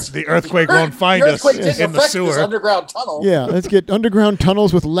core. Yes. The earthquake won't find the us earthquake didn't in the affect this sewer. underground tunnel. Yeah, let's get underground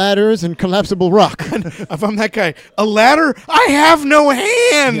tunnels with ladders and collapsible rock. If I'm that guy, a ladder? I have no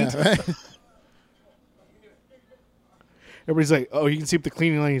hand. Yeah, right? Everybody's like, oh, you can see up the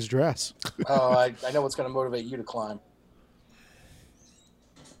cleaning lady's dress. Oh, I know what's going to motivate you to climb.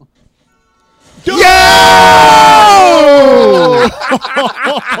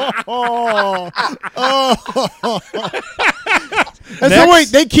 And so wait,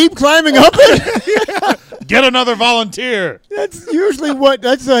 they keep climbing up it? Get another volunteer. That's usually what,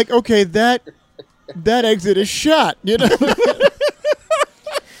 that's like, okay, that exit is shot, you know?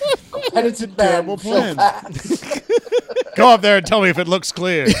 Penitent terrible man shall plan. pass. Go up there and tell me if it looks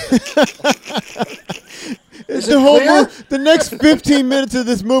clear. Is The it whole clear? the next 15 minutes of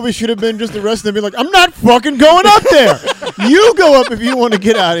this movie should have been just the rest of them be like, I'm not fucking going up there. You go up if you want to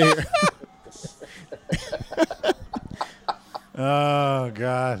get out of here. Oh,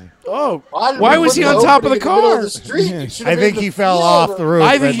 God. Oh, Why, did why we was put he the on top of opening the in middle car? the street? You should I have think made he the fell field off of- the roof.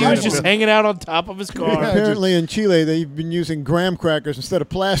 I think That he might was have just been- hanging out on top of his car. Apparently in Chile, they've been using graham crackers instead of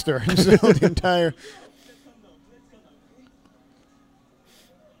plaster. So the entire...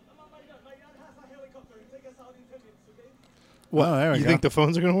 What? Oh, there we you go. think the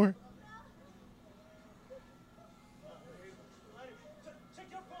phones are going to work?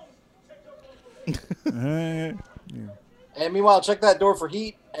 Uh, And meanwhile, check that door for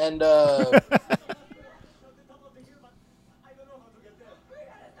heat. And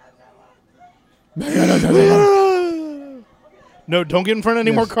No, don't get in front of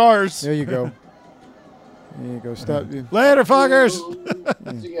any more cars. There you go. There you go. Stop. Later, fuckers.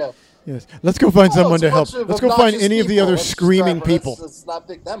 yeah. Yes. Let's go find someone it's a to help. bunch of Let's go find obnoxious any of the people. other Let's just screaming grab- people. Let's not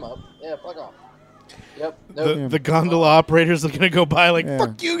pick them up. Yeah, fuck off. Yep. The, Nope. the gondola operators are going to go by like, Yeah.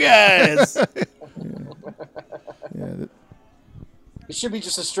 fuck you guys. Yeah, It should be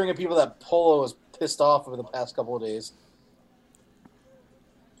just a string of people that Polo was pissed off over the past couple of days.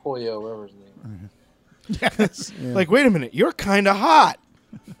 Pollo, whatever his name. Yes. Like, wait a minute. You're kind of hot.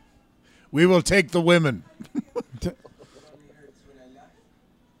 We will take the women.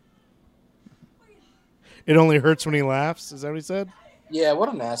 It only hurts when he laughs. Is that what he said? Yeah,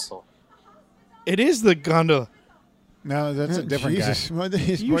 what an asshole. It is the gondola. No, that's a different Jesus. guy.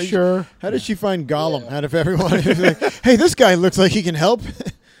 You sure? How did she find Gollum Yeah. out of everyone? She's like, hey, this guy looks like he can help.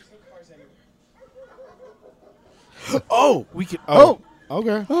 Oh, we can. Oh,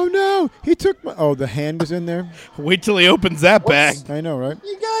 okay. Oh no, he took my. Oh, the hand is in there. Wait till he opens that bag. What's- I know, right?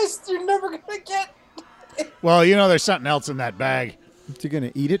 You guys, you're never going to get... Well, you know, there's something else in that bag. Is he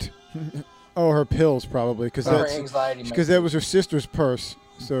gonna eat it? Oh, her pills probably, because Her anxiety that was her sister's purse.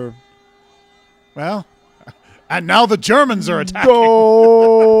 So Well, and now the Germans are attacking.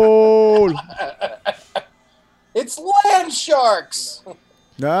 goal. It's land sharks.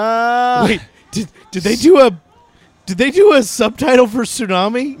 Ah, Wait, did they do a subtitle for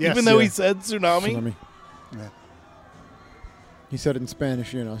tsunami? Yes. Even though Yeah. he said tsunami? Tsunami. Yeah. He said it in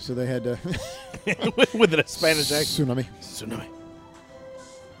Spanish, you know, so they had to. With a Spanish accent. Tsunami. Tsunami.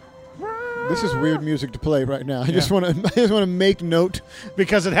 This is weird music to play right now. I just want to make note.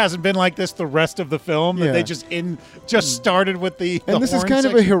 Because it hasn't been like this the rest of the film. That Yeah. they just started with the And this is horn kind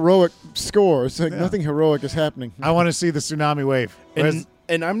of a section. heroic score. It's like Yeah. nothing heroic is happening. I want to see the tsunami wave. And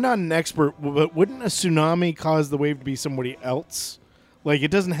I'm not an expert, but wouldn't a tsunami cause the wave to be somebody else? Like,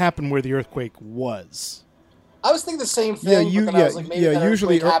 it doesn't happen where the earthquake was. I was thinking the same Yeah, thing. but then I was like, maybe that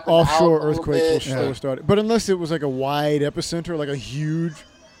usually earthquake happened offshore out a little earthquakes will bit. slow start. But unless it was like a wide epicenter, like a huge.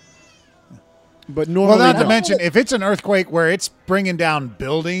 But normally, Well, not to no. mention, if it's an earthquake where it's bringing down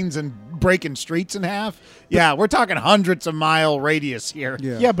buildings and breaking streets in half, yeah, we're talking hundreds of mile radius here.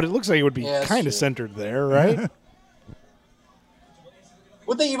 Yeah. Yeah, but it looks like it would be Yeah, that's kind true. of centered there, right?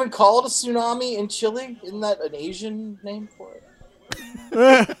 Would they even call it a tsunami in Chile? Isn't that an Asian name for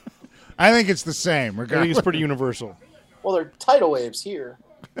it? I think it's the same. I think Regardless. it's pretty universal. Well, they're tidal waves here.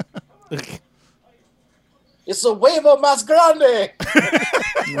 It's a huevo más grande.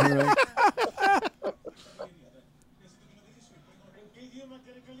 Right.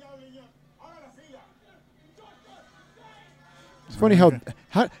 It's funny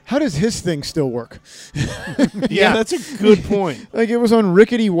how does his thing still work? Yeah, that's a good point. Like it was on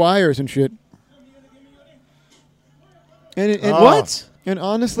rickety wires and shit. And Oh. What? And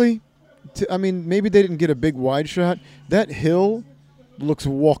honestly, I mean, maybe they didn't get a big wide shot. That hill looks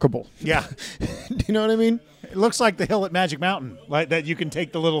walkable. Yeah. Do you know what I mean? It looks like the hill at Magic Mountain, like that you can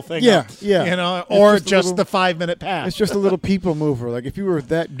take the little thing Yeah, up, yeah. you know, It's or just a just little- the 5-minute pass. It's just a little people mover. Like if you were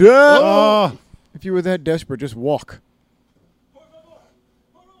that Oh. if you were that desperate, just walk.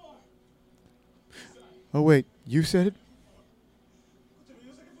 Oh wait, you said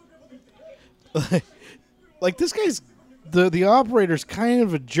it? Like this guy's the operator's kind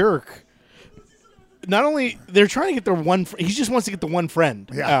of a jerk. Not only they're trying to get their one, he just wants to get the one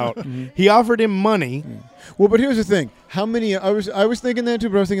friend out. He offered him money. Well, but here's the thing. How many I was thinking that too,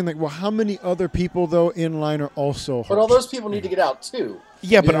 but I was thinking like, well, how many other people though in line are also hurt? But all those people need to get out too.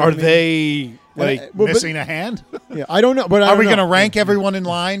 Yeah, but You know are what I mean? they like? Well, but- Missing a hand? yeah, I don't know, but I Are don't we know. going to rank everyone in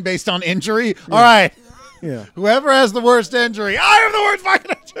line based on injury? All right. Yeah. Whoever has the worst injury, I have the worst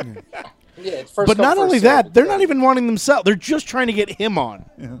fucking injury. Yeah, it's first But come, not first only served. that, they're not even wanting themselves. They're just trying to get him on.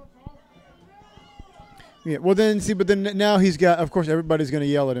 Yeah. Well, then see, but then now he's got. Of course, everybody's going to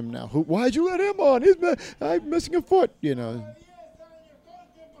yell at him now. Why'd you let him on? I'm missing a foot. You know.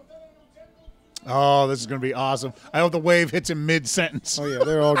 Oh, this is going to be awesome. I hope the wave hits him mid-sentence. Oh yeah,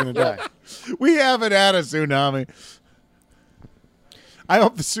 they're all going to die. We haven't had a tsunami. I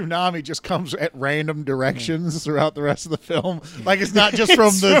hope the tsunami just comes at random directions throughout the rest of the film. Like it's not just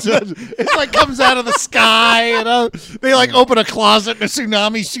from the. It's like comes out of the sky. And they like open a closet and a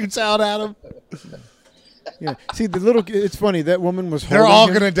tsunami shoots out at them. Yeah. See, the little. It's funny that woman was. They're holding all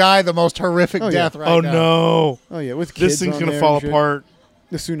him. going to die the most horrific Oh, yeah. death right Oh now. no! Oh yeah, with kids This thing's on gonna there fall and shit. apart.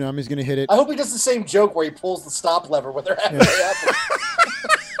 The tsunami's going to hit it. I hope he does the same joke where he pulls the stop lever when they're having it happen.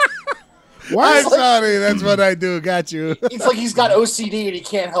 I'm sorry, that's what I do. Got you. It's like he's got OCD and he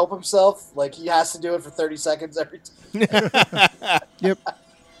can't help himself. Like he has to do it for 30 seconds every time. Yep.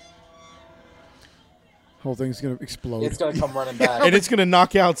 Whole thing's going to explode. It's going to come running back. And it's gonna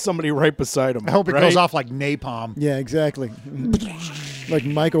knock out somebody right beside him. I hope it right? goes off like napalm. Yeah, exactly. Like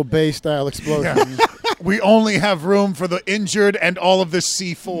Michael Bay style explosion. We only have room for the injured and all of this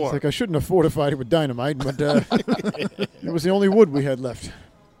C4. It's like I shouldn't have fortified it with dynamite, but it was the only wood we had left.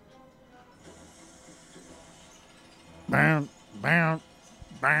 Bow, bow,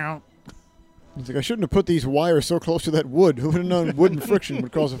 bow. It's like I shouldn't have put these wires so close to that wood. Who would have known wood and friction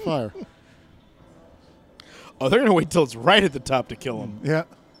would cause a fire? Oh, they're gonna wait till it's right at the top to kill him. Yeah.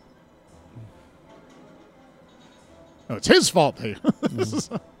 Oh, it's his fault. Hey.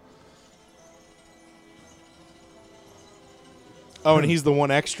 Oh, and he's the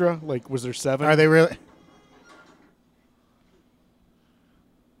one extra. Like, was there 7? Are they really?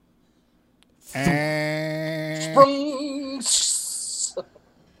 And Sprung.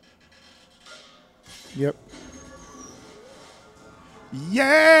 Yep.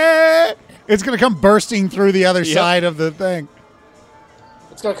 yeah, it's gonna come bursting through the other side of the thing.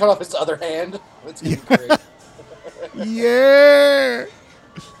 It's going to cut off his other hand. It's going to be great. Yeah.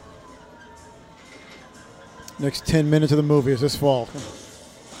 Next 10 minutes of the movie is this fall.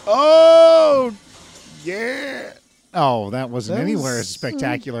 Oh, yeah. Oh, that wasn't That anywhere was- as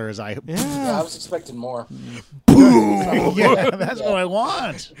spectacular as I. Yeah, I was expecting more. Yeah, that's what I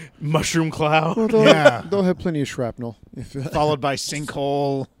want. Mushroom cloud. Yeah. They'll have plenty of shrapnel. If, Followed by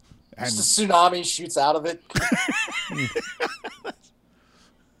sinkhole. And Just a tsunami shoots out of it.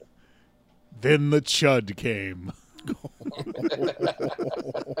 then the chud came.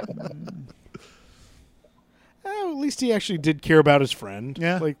 Oh, at least he actually did care about his friend.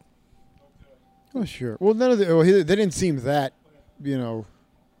 Yeah. Like, oh, sure. Well, none of they didn't seem that,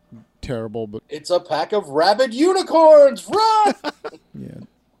 terrible, but It's a pack of rabid unicorns. Run! yeah.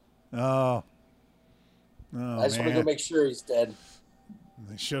 Oh. I just want to go make sure he's dead.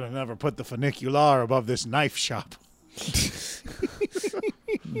 They should have never put the funicular above this knife shop.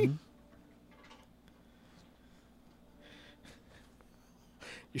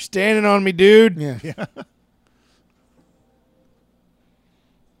 You're standing on me, dude. Yeah.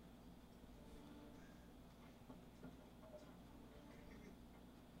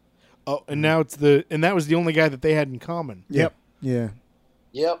 Oh, and now that was the only guy that they had in common. Yep. Yeah.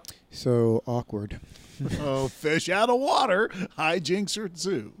 Yep. So awkward. Oh, fish out of water. Hijinks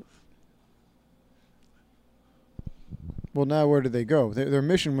ensue. Well, now where did they go? Their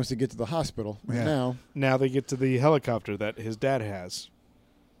mission was to get to the hospital. Yeah. Now they get to the helicopter that his dad has.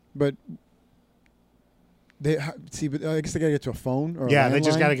 But I guess they got to get to a phone or Yeah, a they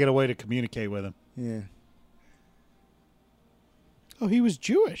just landline? got to get a way to communicate with him. Yeah. Oh, he was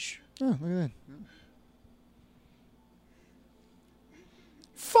Jewish. Oh, look at that.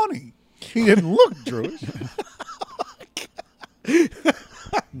 Funny. He didn't look Jewish.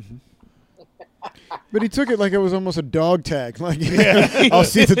 But he took it like it was almost a dog tag. Like, I'll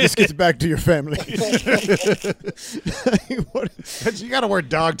see that this gets back to your family. You got to wear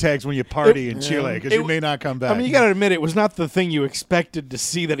dog tags when you party in Chile because you may not come back. I mean, you got to admit, it was not the thing you expected to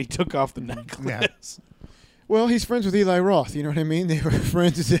see that he took off the necklace. Well, he's friends with Eli Roth. You know what I mean? They were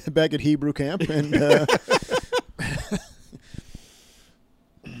friends back at Hebrew camp, and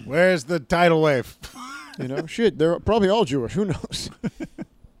Where's the tidal wave? shit, they're probably all Jewish. Who knows?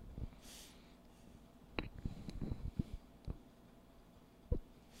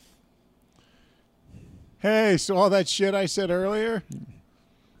 Hey, so all that shit I said earlier?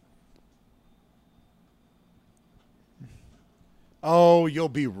 Oh, you'll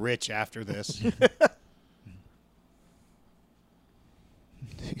be rich after this.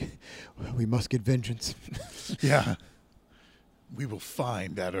 We must get vengeance. Yeah. We will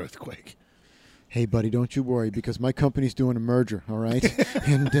find that earthquake. Hey, buddy, don't you worry, because my company's doing a merger, all right?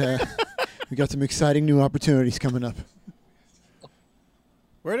 And we got some exciting new opportunities coming up.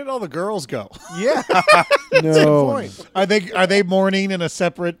 Where did all the girls go? Yeah. No. Are they mourning in a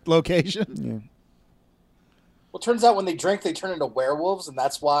separate location? Yeah. Well, it turns out when they drink, they turn into werewolves, and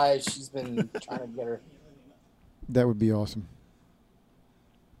that's why she's been trying to get her. That would be awesome.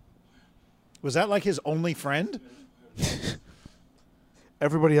 Was that like his only friend?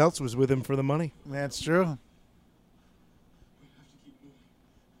 Everybody else was with him for the money. That's true.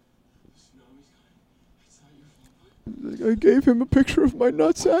 I gave him a picture of my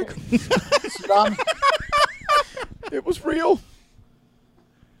nutsack. Tsunami. It was real.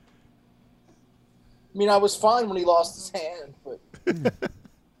 I mean, I was fine when he lost his hand, but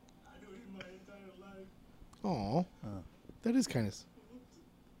Aw. That is kind of...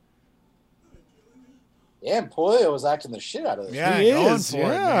 yeah, and Polio was acting the shit out of this. Yeah, He going is, for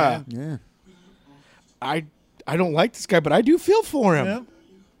yeah. it, man. Yeah. I don't like this guy, but I do feel for him. Yeah.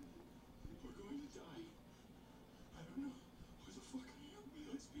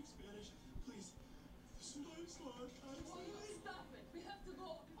 Stop it. We have to go.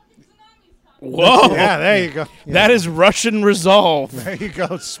 Fucking tsunami's coming. Whoa. Yeah, there you go. That is Russian resolve. There you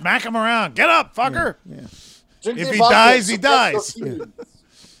go. Smack him around. Get up, fucker. Yeah. Drink If the he vodka, dies, he suppress dies. those feelings.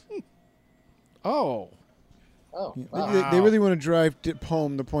 Oh. Oh, They- wow. They really want to drive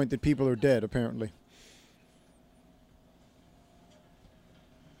home the point that people are dead, apparently.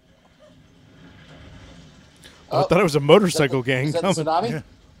 I thought it was a motorcycle gang Is that coming. the tsunami?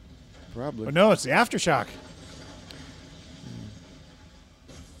 Probably. But no, it's the aftershock.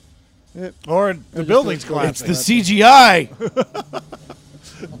 Yeah. Or the building's It's collapsing. the CGI.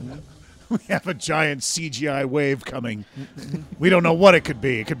 We have a giant CGI wave coming. We don't know what it could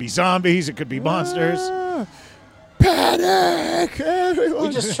be. It could be zombies. It could be monsters. Ah, panic! Everyone.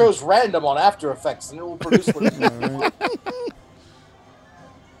 We just chose random on After Effects, and it will produce what it Right.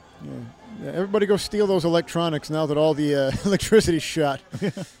 Yeah, everybody go steal those electronics now that all the electricity's shot.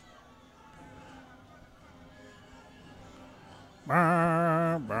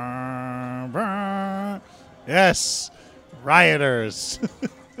 Brr, brr, brr. Yes, rioters.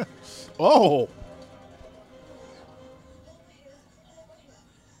 Oh.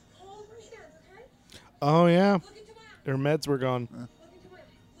 Hold my hands, okay? Oh, yeah. Look into my eyes. Their meds were gone. Look into my eyes.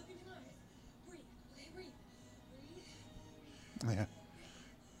 Look into my eyes. Breathe. Okay, breathe. Breathe. Yeah.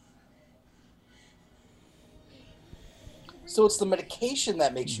 So it's the medication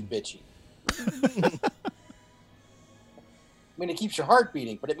that makes you bitchy. I mean, it keeps your heart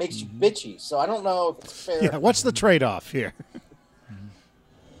beating, but it makes you bitchy. So I don't know if it's fair. Yeah, what's the trade-off here?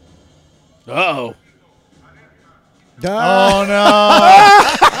 Uh-oh. Oh no!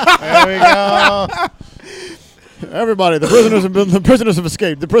 There we go. Everybody, the prisoners have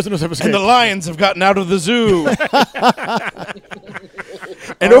escaped. The prisoners have escaped. And the lions have gotten out of the zoo.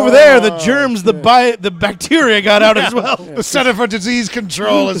 And over there, the germs, the bacteria got out as well. The Center for Disease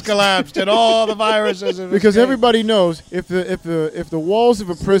Control has collapsed, and all the viruses have Because escaped. everybody knows if the walls of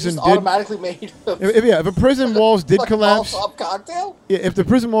a prison Just did automatically made if a prison walls did collapse, Molotov cocktail. yeah, if the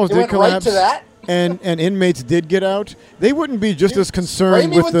prison walls It did went right collapse to that. and inmates did get out, they wouldn't be just as Spray concerned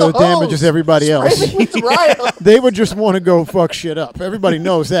me with the hose. damage as everybody Spray else. me with the riot. They would just want to go fuck shit up. Everybody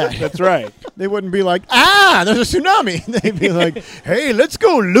knows that. That's right. They wouldn't be like, there's a tsunami. They'd be like, hey, let's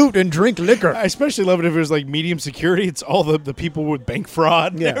go loot and drink liquor. I especially love it if it was like medium security. It's all the people with bank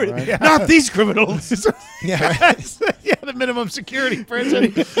fraud. and Yeah, everything. right. Yeah. Not these criminals. Yeah. Yeah, the minimum security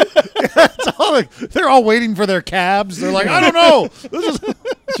prison. That's all they're all waiting for their cabs. They're like, I don't know.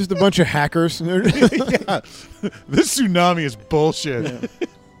 It's just a bunch of hackers. Yeah. This tsunami is bullshit.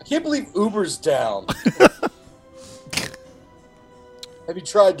 I can't believe Uber's down. Have you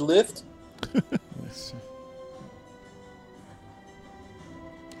tried Lyft?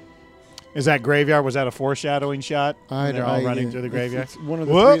 Is that graveyard? Was that a foreshadowing shot? They're all running through the graveyard. It's one of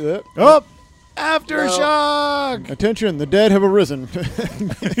the Whoop. three. Oh, Aftershock! Attention, the dead have arisen.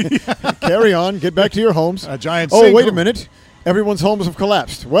 Carry on. Get back to your homes. A giant. Oh, wait a sinkhole. minute. Everyone's homes have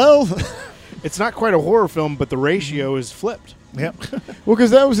collapsed. Well, It's not quite a horror film, but the ratio is flipped. Yep. well, because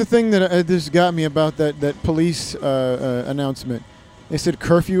that was the thing that this got me about that police announcement. They said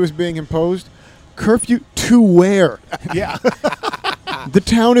curfew is being imposed. Curfew to where? Yeah. The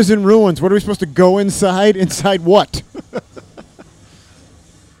town is in ruins. What are we supposed to go inside? Inside what?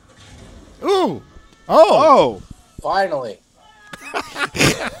 Ooh. Oh. Oh. Finally.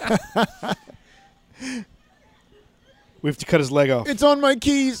 We have to cut his leg off. It's on my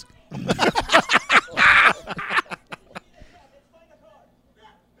keys.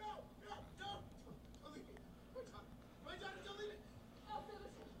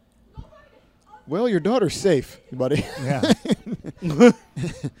 Well, your daughter's safe, buddy. Yeah.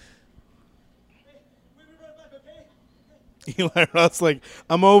 Eli Roth's like,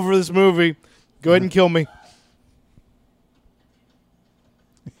 I'm over this movie. Go ahead and kill me.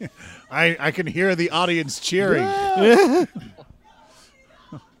 I can hear the audience cheering.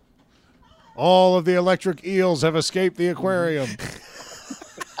 All of the electric eels have escaped the aquarium.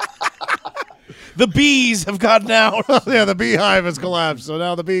 The bees have gotten out. Yeah, the beehive has collapsed, so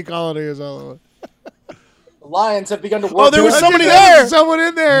now the bee colony is all over. The lions have begun to work. Oh, there was their- somebody There's there. someone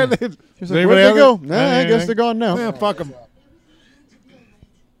in there. She's like, where'd they go? Nah, I guess they're gone now. Yeah, fuck them.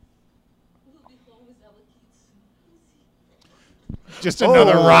 Just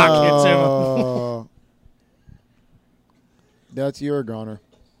another rock hits him. Oh. That's your goner.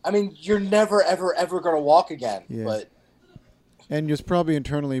 I mean, you're never, ever, ever going to walk again. Yeah. But And you're probably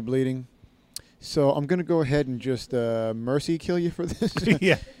internally bleeding. So I'm going to go ahead and just mercy kill you for this.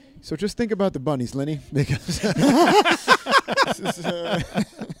 Yeah. So just think about the bunnies, Lenny, because this is,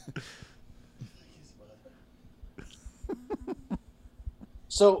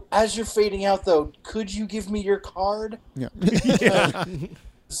 so as you're fading out, though, could you give me your card? yeah.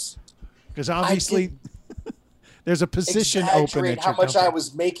 Because obviously there's a position open Exaggerate at how your much I company.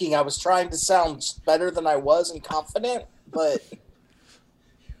 was making. I was trying to sound better than I was and confident, but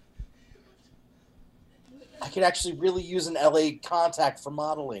I could actually really use an LA contact for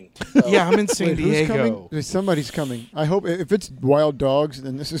modeling. So. Yeah, I'm in San Wait, who's coming? Diego. Somebody's coming. I hope if it's wild dogs,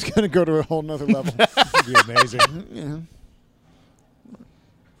 then this is going to go to a whole nother level. It'd be amazing. Yeah.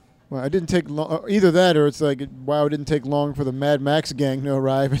 Well, I didn't take long. Either that, or it's like, wow, it didn't take long for the Mad Max gang to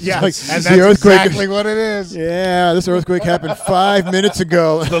arrive. It's Yes, like, and the that's earthquake. exactly what it is. Yeah, this earthquake happened 5 minutes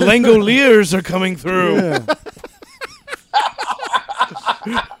ago. The Langoliers are coming through. Yeah.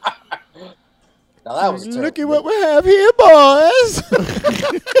 Now that was Look at terrible. what we have here, boys.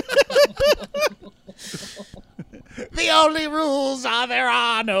 The only rules are there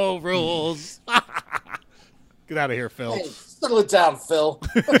are no rules. Get out of here, Phil. Hey, settle it down, Phil.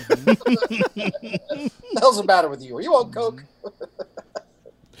 What the hell's the matter with you? Are you on coke?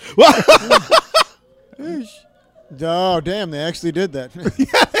 Oh, damn, they actually did that.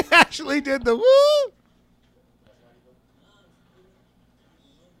 Yeah, they actually did the woo.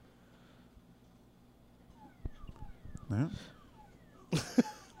 Yeah.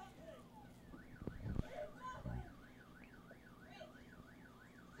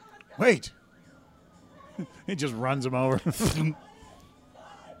 Wait. He just runs him over.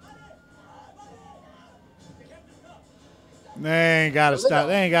 They ain't gotta stop.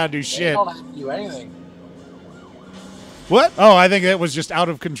 They ain't gotta do They shit. don't have to do anything. What? Oh, I think it was just out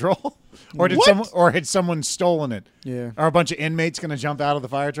of control. Or did What? someone? Or had someone stolen it? Yeah. Are a bunch of inmates gonna jump out of the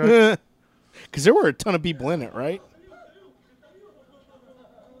fire truck? Because there were a ton of people in it, right?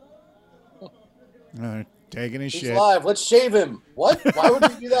 Taking his He's shit. alive. Let's shave him. What? Why would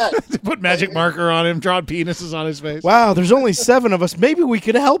we do that? Put magic marker on him, draw penises on his face. Wow, there's only 7 of us. Maybe we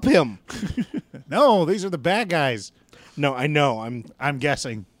could help him. No, these are the bad guys. No, I know. I'm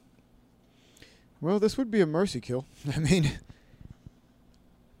guessing. Well, this would be a mercy kill. I mean,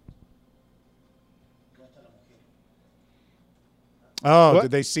 Oh, What?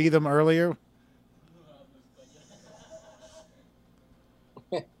 did they see them earlier?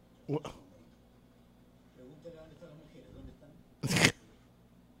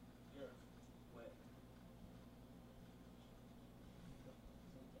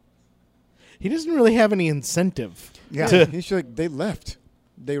 He doesn't really have any incentive. Yeah. to- he's like, they left.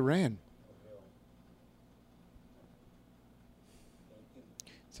 They ran.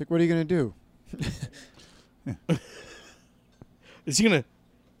 It's like, what are you going to do? Is he gonna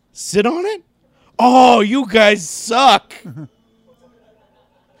sit on it? Oh, you guys suck.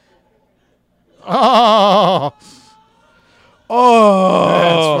 Oh, Oh,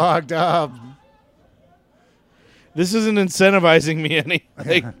 that's fucked up. this isn't incentivizing me any.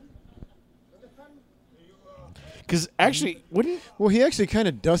 Because actually, wouldn't Well, he actually kind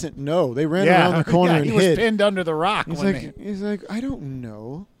of doesn't know. They ran Yeah, around the corner yeah, and he was hid. pinned under the rock. He's when like, I don't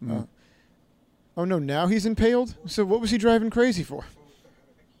know. Oh no, now he's impaled. So what was he driving crazy for?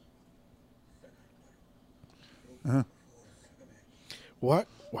 what?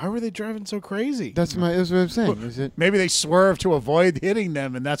 Why were they driving so crazy? That's what I'm saying. Is it? maybe they swerved to avoid hitting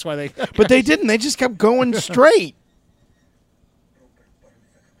them, and that's why they. But they didn't. They just kept going straight.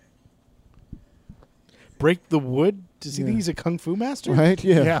 Break the wood? Does he think he's a kung fu master? Right?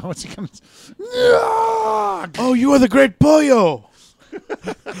 Yeah. Yeah, what's he coming? Oh, you are the great pollo.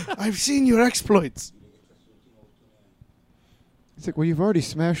 I've seen your exploits. It's like, well, you've already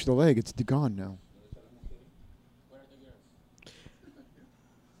smashed the leg. It's gone now.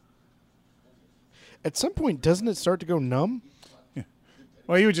 At some point, doesn't it start to go numb?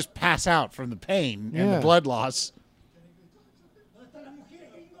 Well, you would just pass out from the pain and Yeah. the blood loss.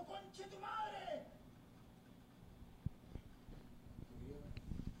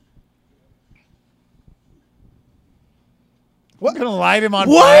 What? Gonna light him on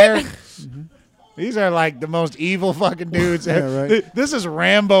What? fire. These are like the most evil fucking dudes. Yeah, right. This is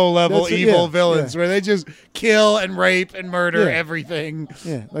Rambo level That's it, evil yeah, villains yeah. where they just kill and rape and murder Yeah. everything.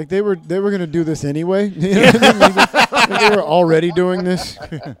 Yeah, like they were gonna do this anyway. You know what I mean? Like they were already doing this.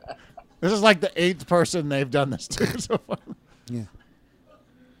 This is like the 8th person they've done this to so far. Yeah.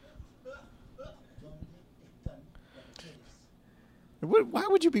 Why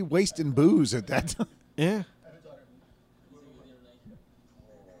would you be wasting booze at that time? Yeah.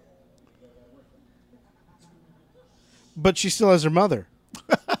 But she still has her mother.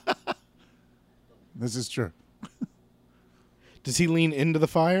 This is true. Does he lean into the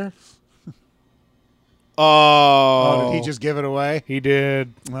fire? Oh, Oh, did he just give it away? He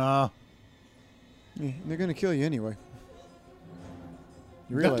did. Yeah, they're gonna kill you anyway.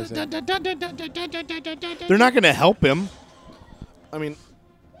 You realize that? They're not going to help him. I mean,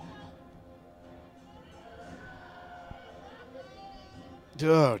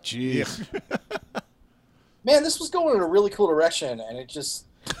 oh, jeez. Man, this was going in a really cool direction, and it just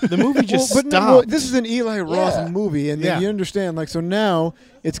The movie just Well, stopped. no, well, this is an Eli Roth Yeah. movie, and Yeah. you understand. Like, so now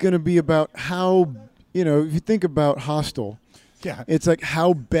it's going to be about how, if you think about Hostel, Yeah. it's like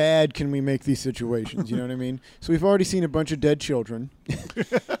how bad can we make these situations? You know what I mean? So we've already seen a bunch of dead children.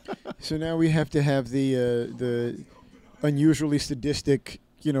 So now we have to have the unusually sadistic,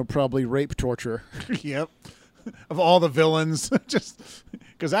 probably rape torture. Yep. Of all the villains, just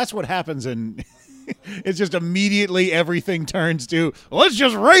because that's what happens in. It's just immediately everything turns to let's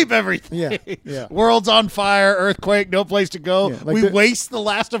just rape everything. Yeah, yeah. World's on fire, earthquake, no place to go. Yeah, like we the- waste the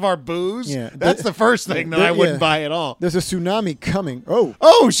last of our booze. Yeah, That's the first thing that I wouldn't yeah. buy at all. There's a tsunami coming. Oh,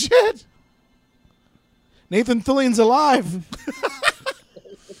 Oh shit! Nathan Fillion's alive.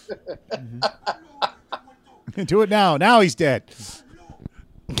 Do it now. Now he's dead.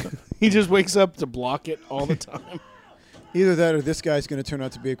 He just wakes up to block it all the time. either that or this guy's going to turn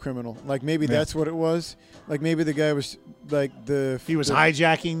out to be a criminal. Like maybe that's what it was. Like maybe the guy was like He was the-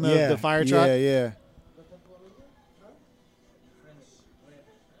 hijacking the fire truck. Yeah, yeah.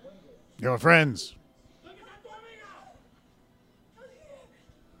 Your friends.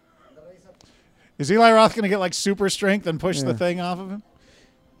 Is Eli Roth going to get like super strength and push the Yeah. thing off of him?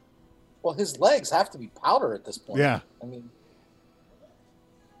 well, his legs have to be powder at this point. Yeah. I mean,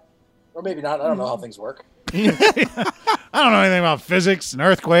 or maybe not. I don't know how things work. I don't know anything about physics and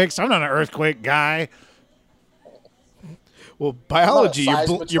earthquakes. I'm not an earthquake guy. Well, biology, your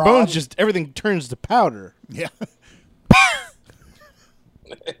seismotron. bones just, everything turns to powder. Yeah.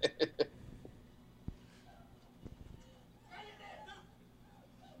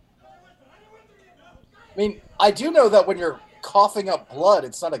 I mean, I do know that when you're coughing up blood,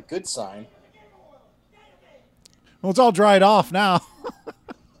 it's not a good sign. Well, it's all dried off now.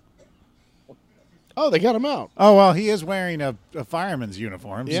 Oh, they got him out. Oh, well, he is wearing a fireman's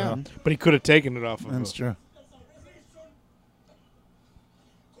uniform. Yeah, So. but he could have taken it off of That's him. true.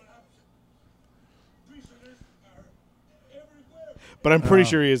 But I'm pretty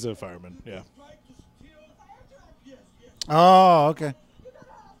sure he is a fireman. Yeah. Oh, okay.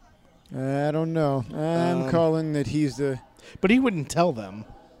 I don't know. I'm calling that he's the. But he wouldn't tell them.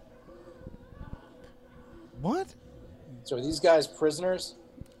 What? So are these guys prisoners?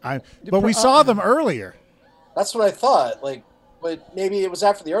 But we saw them earlier. That's what I thought. Like, but maybe it was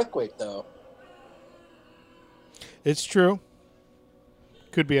after the earthquake, though. It's true.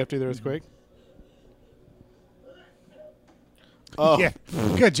 Could be after the earthquake. Oh, Yeah.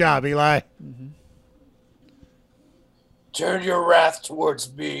 Good job, Eli. Turn your wrath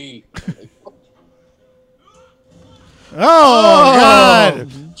towards me. Oh,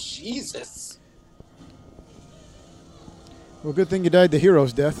 God. Jesus. Well, good thing you died the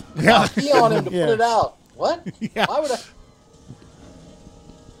hero's death. Yeah. Pee on him to Yeah. put it out. What? Yeah. Why would I?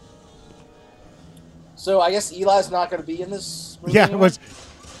 So I guess Eli's not going to be in this movie Yeah. anymore?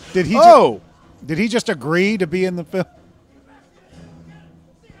 Did he? Did he just agree to be in the film?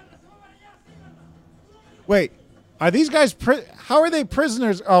 Wait, are these guys? How are they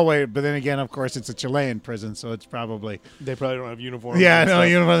prisoners? Oh wait, but then again, of course, it's a Chilean prison, so it's probably. they probably don't have uniforms. Yeah, and no,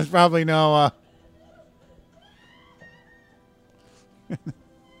 stuff. there's probably no.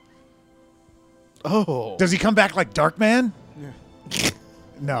 Oh, Does he come back like Darkman? Yeah.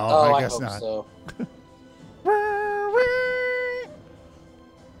 No, Oh, I guess hope not. so.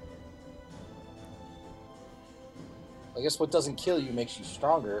 I guess what doesn't kill you makes you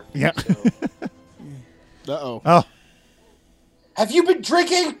stronger. Yeah. So. Uh-oh. Oh, Have you been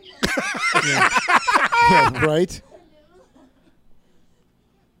drinking? Yeah, right?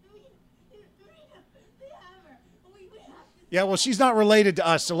 yeah. Well, she's not related to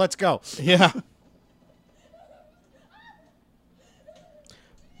us, so let's go. Yeah.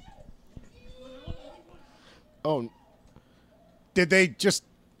 Oh, Did they just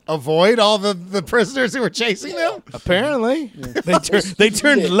avoid all the prisoners who were chasing them? apparently they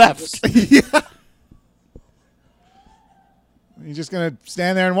turned Yeah, left. Yeah. You're just gonna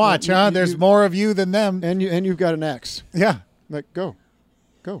stand there and watch, you- huh? you- There's you- more of you than them. And you've got an axe. Yeah. Like, go.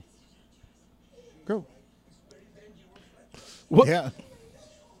 What? Yeah.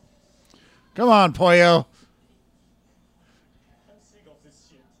 Come on, Pollo.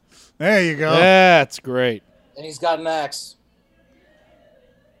 There you go. That's great. And he's got an axe.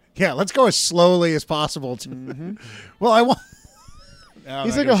 Yeah, let's go as slowly as possible. Well, I want. No,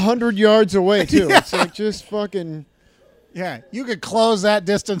 He's no, like you're- 100 yards away, too. It's like just fucking. Yeah, you could close that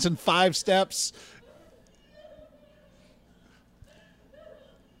distance in 5 steps.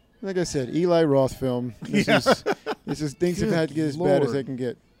 Like I said, Eli Roth film. This Yeah. is things have Good had to get as bad as Lord. they can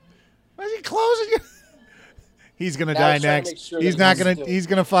get. Why is he closing it? He's gonna Now die he's trying to next. make sure He's that not he's gonna. still- He's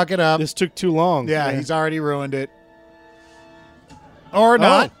gonna fuck it up. This took too long. Yeah, he's already ruined it. Or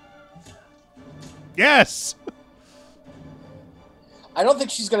not. Yes. I don't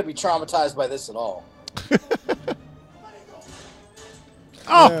think she's going to be traumatized by this at all.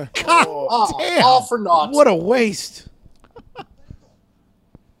 Oh, Yeah. God Oh, damn. all for naught. What a waste.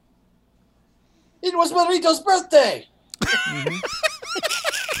 It was Marito's birthday.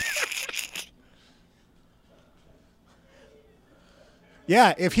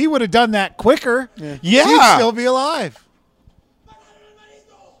 Yeah, if he would have done that quicker, Yeah. he'd still be alive.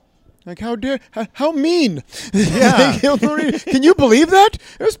 Like, how mean. Yeah. They killed Marie. Can you believe that?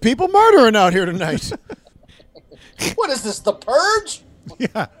 There's people murdering out here tonight. What is this, the purge?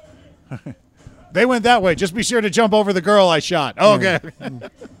 Yeah. They went that way. Just be sure to jump over the girl I shot. Okay.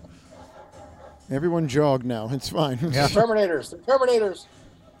 Everyone jog now. It's fine. Yeah. Terminators. The Terminators.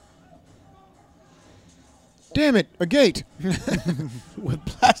 Damn it, a gate. With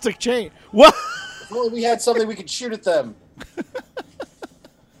plastic chain. What? If only we had something we could shoot at them.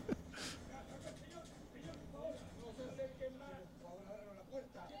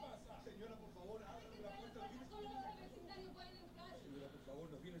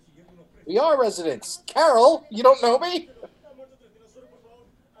 We are residents. Carol, you don't know me?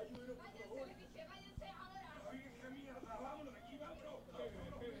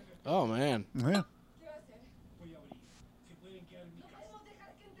 Oh, man. Yeah. podemos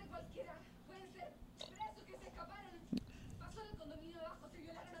dejar que entre cualquiera. Pueden ser presos que se escaparon. Pasó en el condominio de abajo, se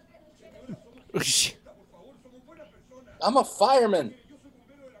violaron a 3 mujeres. I'm a fireman.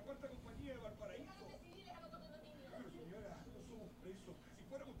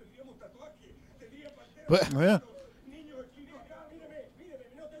 But Yeah.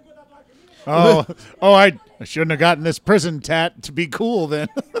 Oh, I shouldn't have gotten this prison tat to be cool then.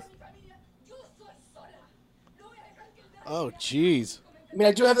 oh, jeez. I mean,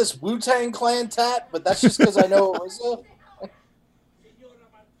 I do have this Wu-Tang Clan tat, but that's just because I know it was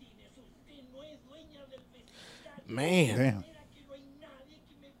Man. Damn.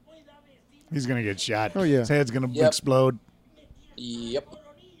 He's gonna get shot. Oh, yeah. His head's gonna Yep. explode. Yep.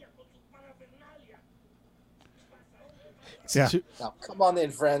 Yeah. Now, come on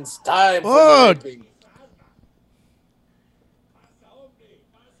in, friends. Time for Oh. the raping.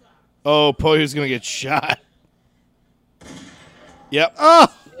 Oh, Pollo's going to get shot. Yep. Oh,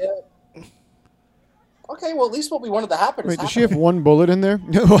 Yep. Okay, well, at least what we wanted to happen Wait, is does happening. she have one bullet in there?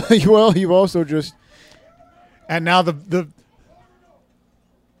 Well, you've also just. and now the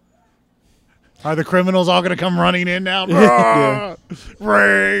are the criminals all gonna come running in now? Yeah.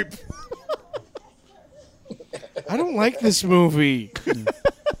 Rape. I don't like this movie.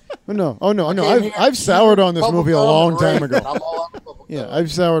 Oh no! Oh no! No! Came here I've soured on this Bubble movie a gum long and time rape, ago. and I'm all out of bubble Yeah, gum.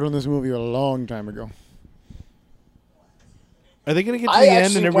 I've soured on this movie a long time ago. Are they going to get to I the end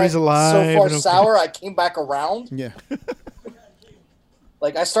actually and everybody's went alive? so far and okay? sour, I came back around. Yeah.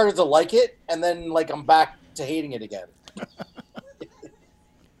 Like, I started to like it, and then, like, I'm back to hating it again.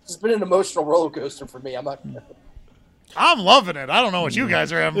 It's been an emotional roller coaster for me. I'm not. I'm loving it. I don't know what you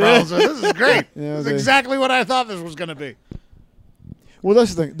guys are having problems with. This is great. Yeah, This is they- exactly what I thought this was gonna be. Well,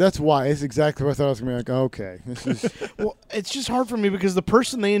 that's the thing. That's why. It's exactly what I thought it was going to be like. Okay, this is. Well, it's just hard for me because the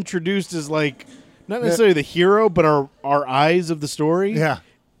person they introduced is like not necessarily the hero, but our eyes of the story Yeah.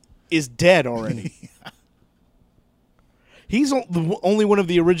 is dead already. He's the only one of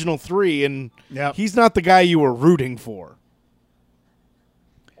the original three, and Yep. he's not the guy you were rooting for.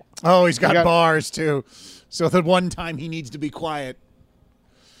 Oh, he's got got- bars too. So the one time he needs to be quiet.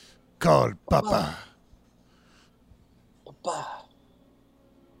 Called Papa. Papa,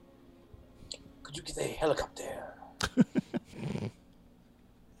 could you get a helicopter?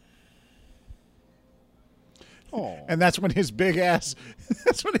 Oh, And that's when his big ass,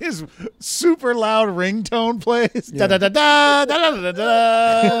 that's when his super loud ringtone plays. Da da da da da da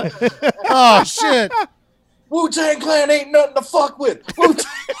da da. Oh shit! Wu-Tang Clan ain't nothing to fuck with. Wu-Tang.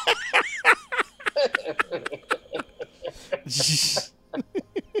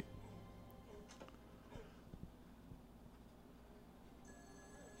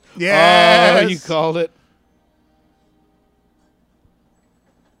 Yeah, you called it.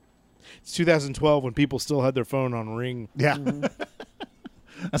 It's 2012 when people still had their phone on ring. Yeah.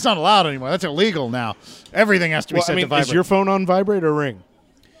 That's not allowed anymore. That's illegal now. Everything has to be Well, set I mean, to vibrate. is your phone on vibrate or ring?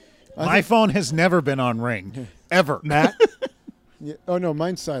 My phone has never been on ring, ever. Matt? Yeah. Oh no,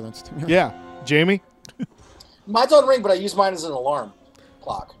 mine's silenced. Yeah. Jamie? Mine's on ring, but I use mine as an alarm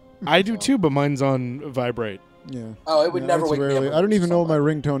clock. I do too, but mine's on vibrate. Yeah. Oh, it would Yeah, never that's wake me rarely- up. I don't even know what my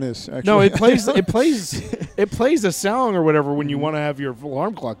ringtone is. Actually. No, it plays a song or whatever when you want to have your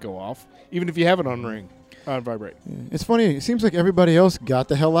alarm clock go off, even if you have it on ring, on vibrate. It's funny. It seems like everybody else got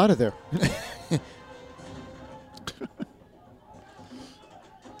the hell out of there.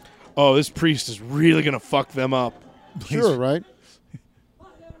 Oh, this priest is really gonna fuck them up. Sure, right?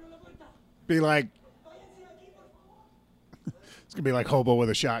 Be like, it's gonna be like Hobo with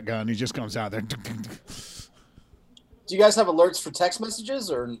a shotgun. He just comes out there. Do you guys have alerts for text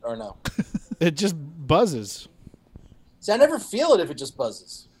messages or no? It just buzzes. See, I never feel it if it just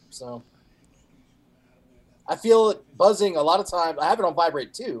buzzes. So I feel it buzzing a lot of times. I have it on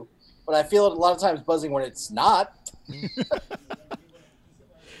vibrate too, but I feel it a lot of times buzzing when it's not.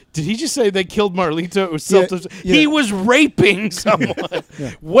 Did he just say they killed Marlito? It was Yeah, self-defense. yeah. He was raping someone.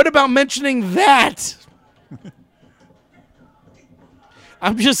 What about mentioning that?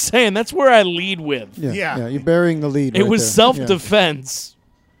 I'm just saying that's where I lead with. Yeah. You're burying the lead. It right was there. self-defense.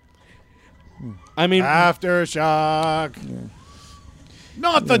 I mean, Aftershock.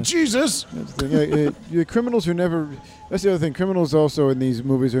 Not the Jesus. Yeah. That's the thing. Yeah, criminals who never. That's the other thing. Criminals also in these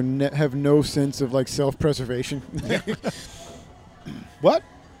movies are have no sense of like self-preservation. what?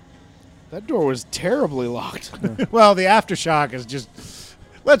 That door was terribly locked. Well, the Aftershock is just.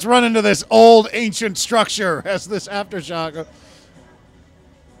 Let's run into this old ancient structure as this Aftershock.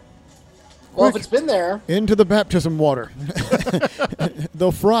 Well, if it's been there, Into the baptism water.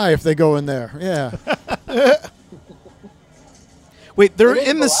 They'll fry if they go in there. Yeah. Wait, they're it didn't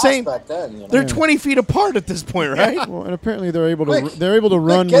in the go last same. back then. You know? They're 20 feet apart at this point, right? Well, and apparently they're able Quick. to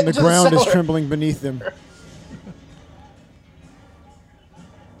run get when the into the ground is cellar. trembling beneath them.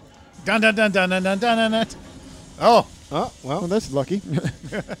 Dun dun dun dun dun dun dun dun. Oh, Oh, Well, well. that's lucky.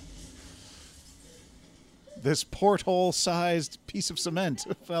 this porthole-sized piece of cement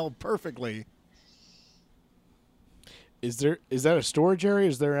fell perfectly. Is that a storage area?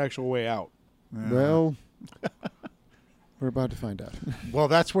 Is there an actual way out? Well, we're about to find out. Well,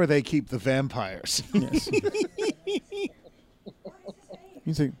 that's where they keep the vampires. Yes.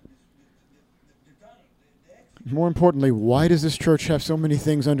 He's like, more importantly, why does this church have so many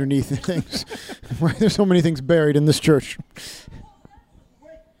things underneath the things? Why are there so many things buried in this church?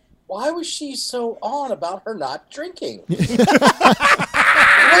 Why was she so on about her not drinking?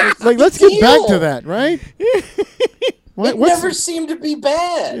 Like, let's get back to that, right? It never seemed to be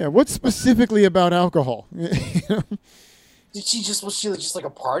bad. Yeah, what's specifically about alcohol? Was she just like a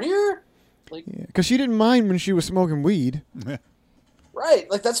partier? Like, because she didn't mind when she was smoking weed. right?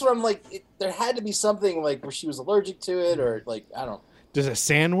 Like that's what I'm like. There had to be something like where she was allergic to it, or like I don't. Does a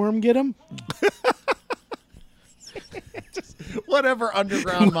sandworm get him? Whatever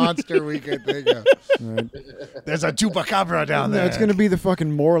underground monster we could think of. Right. There's a chupacabra down there. No, it's going to be the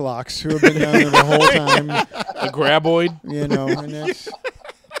fucking Morlocks who have been down there the whole time. A graboid? You know, and that's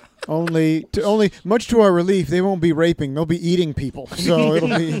only much to our relief, they won't be raping; they'll be eating people. So it'll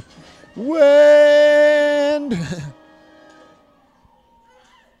be wind.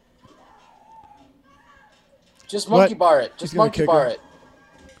 Just monkey What? bar it. He's Just gonna monkey kick bar her. it.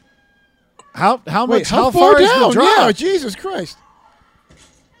 How Wait, much? How far far is down? the drop? Yeah, Jesus Christ!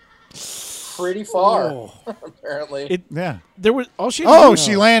 Pretty far, Oh. apparently. Yeah. There was all she. Oh,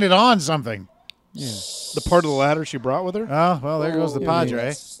 she landed on something. Yeah, the part of the ladder she brought with her. Oh, well, there goes the Ooh, Padre.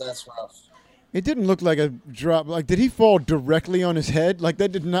 That's rough. it didn't look like a drop. Like, did he fall directly on his head? Like,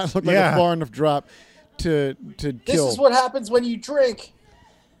 that did not look like Yeah. a far enough drop to This kill. is what happens when you drink.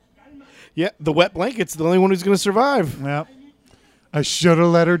 Yeah, the wet blanket's the only one who's going to survive. Yep. I should have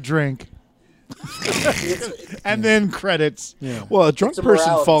let her drink. And then credits. Yeah. Well, a drunk It's a person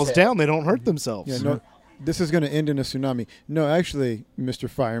morality falls tale. down; they don't hurt themselves. Yeah, no, this is going to end in a tsunami. No, actually, Mr.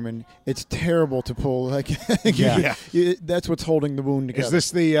 Fireman, it's terrible to pull. Like, Yeah. that's what's holding the wound together. Is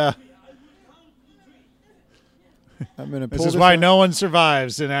this the? I'm going to pull This is this why out. no one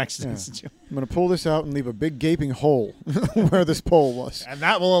survives in accidents, I'm going to pull this out and leave a big gaping hole where this pole was. and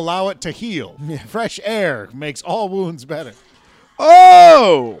that will allow it to heal. Fresh air makes all wounds better.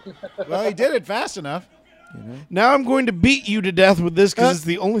 Oh! Well, he did it fast enough. Now I'm going to beat you to death with this because it's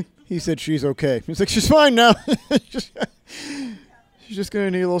the only. He said she's okay. He's like, she's fine now. she's just going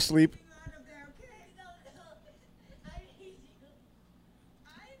to need a little sleep.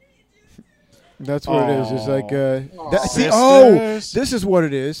 That's what it is. It's like, this is what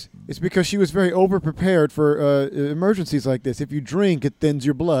it is. It's because she was very over-prepared for emergencies like this. If you drink, it thins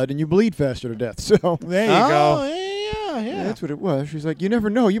your blood, and you bleed faster to death. So There you Oh, go. yeah. that's what it was. She's like, you never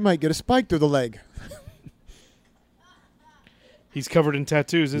know. You might get a spike through the leg. He's covered in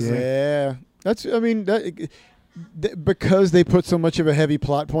tattoos, isn't he? Yeah. That's, I mean, because they put so much of a heavy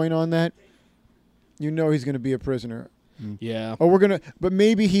plot point on that, you know he's going to be a prisoner. Yeah. Or we're gonna, but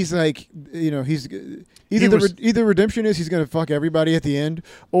maybe he's like, you know, he's either redemption is he's gonna fuck everybody at the end,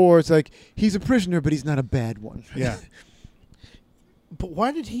 or it's like he's a prisoner, but he's not a bad one. Yeah. But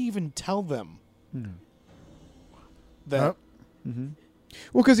why did he even tell them that?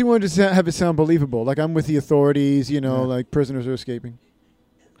 Well, because he wanted to have it sound believable. Like, I'm with the authorities, you know, like prisoners are escaping.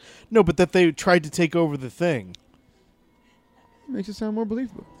 No, but that they tried to take over the thing. Makes it sound more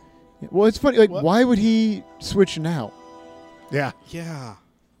believable. Yeah. Well, it's funny. Like, why would he switch now? Yeah. Yeah.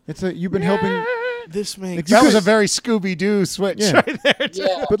 It's like you've been helping, This makes. That was a very Scooby-Doo switch Yeah. right there.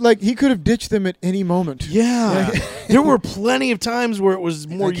 Yeah. but like he could have ditched them at any moment. Yeah. There were plenty of times where it was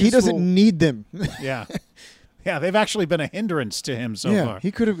more Like, useful. he doesn't need them. Yeah. Yeah, they've actually been a hindrance to him so yeah, far.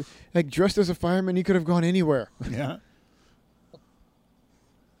 he could have, like, dressed as a fireman. He could have gone anywhere. Yeah.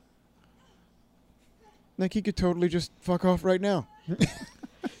 Like, he could totally just fuck off right now.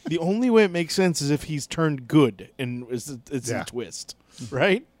 The only way it makes sense is if he's turned good and it's Yeah. a twist,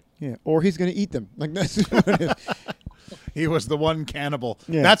 right? Yeah, or he's gonna eat them. Like, that's what it is. He was the one cannibal.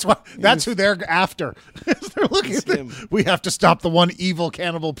 Yeah. That's what. That's who they're after. They're looking It's at him. We have to stop the one evil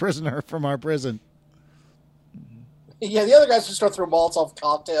cannibal prisoner from our prison. Yeah, the other guys just start throwing Molotov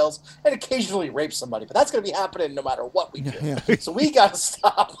cocktails and occasionally rape somebody, but that's going to be happening no matter what we do. Yeah. So we got to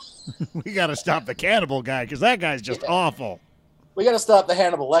stop. We got to stop the cannibal guy because that guy's just awful. We got to stop the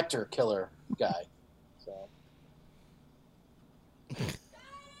Hannibal Lecter killer guy. So.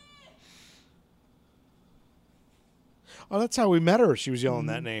 Oh, that's how we met her. She was yelling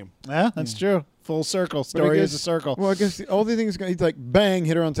that name. Yeah, that's true. Full circle. But I Story guess- is a circle. Well, I guess the only thing is he's like, bang,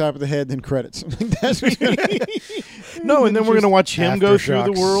 hit her on top of the head, then credits. That's what's gonna No, and then we're going to watch him go through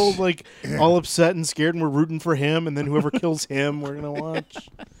the Aftershocks. world like all upset and scared, and we're rooting for him, and then whoever kills him, we're going to watch.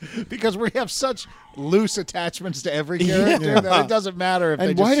 because we have such loose attachments to every character that it doesn't matter if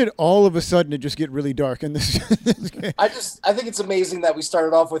And why did all of a sudden it just get really dark in this? this game? I think it's amazing that we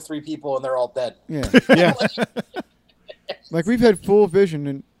started off with 3 people and they're all dead. Yeah. Yeah. Like we've had full vision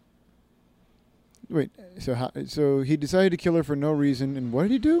and wait, so he decided to kill her for no reason, and what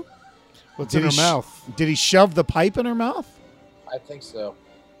did he do? What's in her mouth? Did he shove the pipe in her mouth? I think so.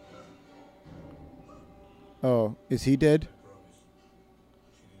 Oh, is he dead?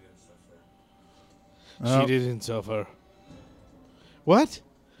 She didn't suffer. What?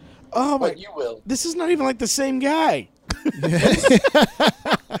 Oh my! But you will. This is not even like the same guy.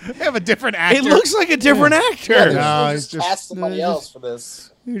 They have a different actor. It looks like a different actor. Yeah, No, we'll it's just cast somebody no, else for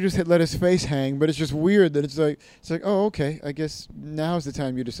this. You just let his face hang, but it's just weird that it's like oh okay, I guess now's the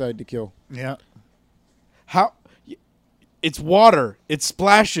time you decide to kill. Yeah. How? It's water. It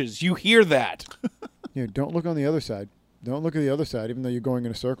splashes. You hear that? Yeah, don't look on the other side. Don't look at the other side, even though you're going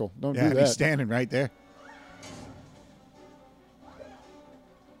in a circle. Don't Yeah, do he's that. standing right there.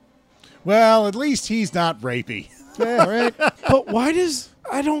 Well, at least he's not rapey. Yeah, right. But why does...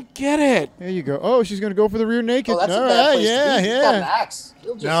 I don't get it. There you go. Oh, she's gonna go for the rear naked. Oh, that's All a bad right, place yeah, to be. He's got an yeah. axe.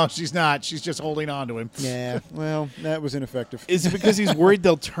 He'll just, No, she's not. She's just holding on to him. Yeah. Well, that was ineffective. Is it because he's worried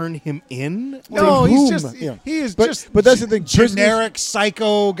they'll turn him in? No, To he's whom? just Yeah. he is But- just but that's the thing, prisoners- generic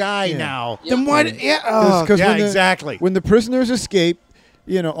psycho guy Yeah. now. Yeah. Then why? Yeah. Because yeah, when the- exactly. When the prisoners escape,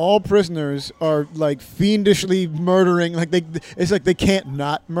 all prisoners are like fiendishly murdering. Like it's like they can't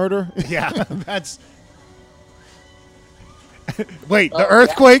not murder. Yeah, that's. Wait, the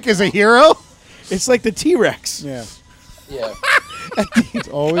earthquake is a hero? It's like the T-Rex. Yeah, yeah. it's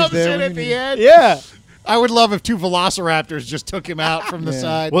always Comes there in when at you the need it. end. Yeah. I would love if 2 velociraptors just took him out from the Yeah.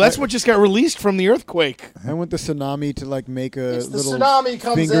 side. Well, that's what just got released from the earthquake. I want the tsunami to like make a It's the little tsunami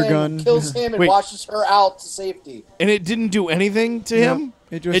comes finger in, gun. kills him, and Wait. washes her out to safety. And it didn't do anything to him?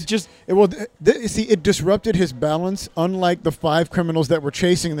 It It just see, it disrupted his balance, unlike the 5 criminals that were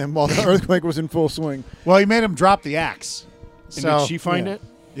chasing them while the earthquake was in full swing. Well, he made him drop the axe. and So, did she find yeah. it?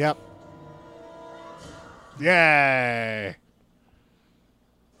 Yep. Yay.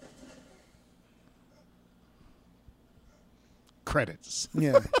 Credits.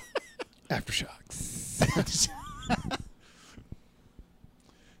 Yeah. Aftershocks.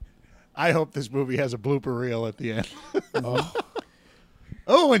 I hope this movie has a blooper reel at the end.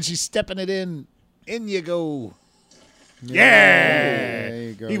 Oh, and she's stepping it in. In you go. Yeah. There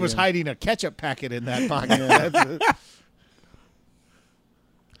you go, He was yeah. hiding a ketchup packet in that pocket. That's-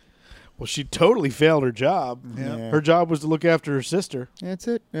 Well, she totally failed her job. Yeah. Her job was to look after her sister. That's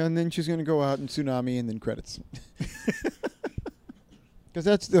it. And then she's going to go out in tsunami and then credits. Because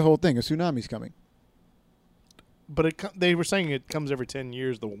that's the whole thing. A tsunami's coming. But they were saying it comes every 10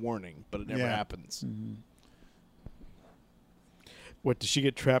 years, the warning, but it never Yeah. happens. What, does she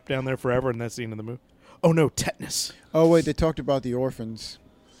get trapped down there forever and that's the end of the movie? Oh, no, tetanus. Oh, wait. They talked about the orphans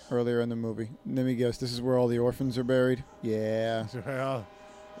earlier in the movie. Let me guess. This is where all the orphans are buried? Yeah. Well,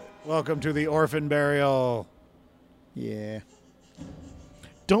 welcome to the orphan burial. Yeah.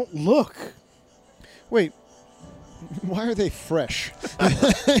 Don't look. Wait. Why are they fresh?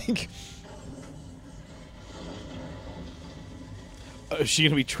 Is she going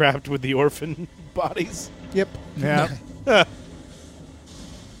to be trapped with the orphan bodies? Yep. Yeah.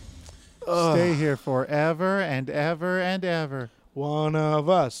 Stay here forever and ever and ever. One of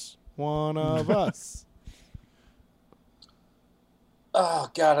us. One of us. Oh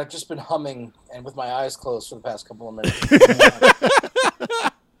God, I've just been humming and with my eyes closed for the past couple of minutes.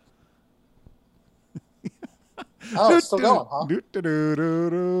 Oh, it's still going, huh?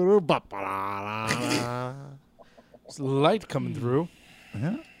 There's light coming through.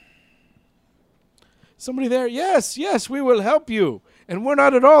 Yeah. Somebody there? Yes, yes, we will help you. And we're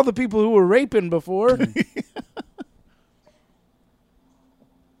not at all the people who were raping before.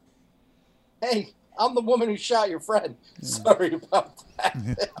 Hey, I'm the woman who shot your friend. Sorry about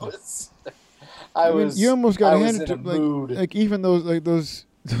that. I mean, was. you almost got I was handed in to a mood. like even those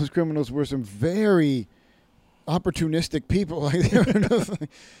criminals were some very opportunistic people. Like they were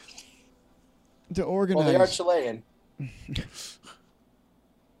to organize. Well, they are Chilean.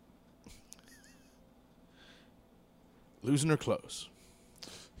 Losing her clothes.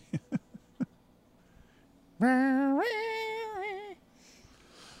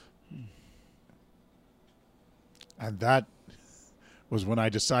 And that was when I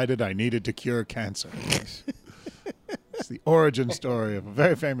decided I needed to cure cancer. It's the origin story of a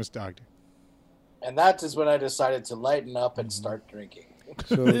very famous doctor. And that is when I decided to lighten up and start drinking.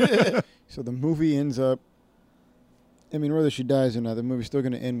 So the movie ends up. I mean, whether she dies or not, the movie's still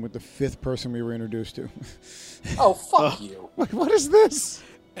going to end with the 5th person we were introduced to. Oh, fuck you. Wait, what is this?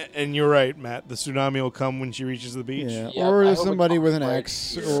 And you're right, Matt. The tsunami will come when she reaches the beach. Yeah. Yeah, Or I hope it somebody comes with an right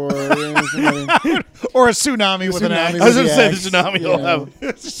axe, here. or somebody. Or a tsunami with an tsunami axe. I was with going to say axe, the tsunami you will know.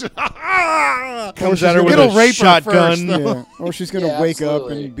 have comes she's at her gonna- with It'll a rape her shotgun. first, Yeah. Or she's gonna Yeah, wake up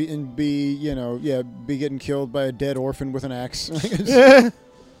absolutely. and be be getting killed by a dead orphan with an axe.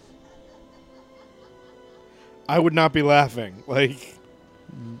 I would not be laughing. Like,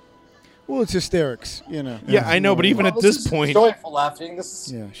 Well, it's hysterics, you know. yeah, I know, but even Well, at this is point, joyful laughing. This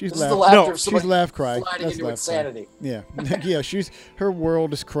is Yeah, she's this is laugh. the laughter No, of she's somebody laugh cry. sliding That's into laugh insanity. Cry. Yeah, yeah. Her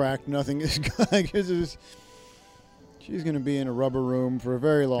world is cracked. Nothing is like she's gonna be in a rubber room for a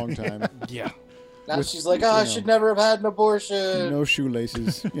very long time. yeah. Now With, she's like, you I know, should never have had an abortion. No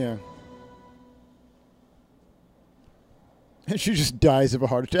shoelaces. Yeah. And she just dies of a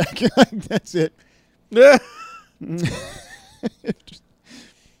heart attack. Like, that's it.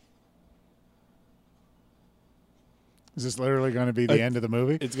 Is this literally going to be the end of the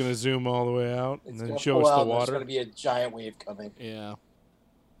movie? It's going to zoom all the way out and It's then gonna show pull us out the and There's water. going to be a giant wave coming. Yeah.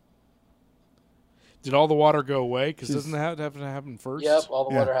 Did all the water go away? Because She's- doesn't that have to happen first? Yep, all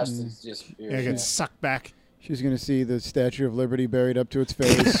the Yeah. water has to disappear. Yeah, it gets sucked back. She's gonna see the Statue of Liberty buried up to its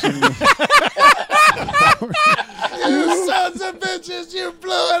face. You sons of bitches, you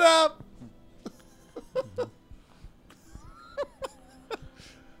blew it up.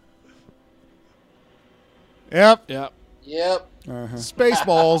 Yep, Yeah. Yep. Uh-huh.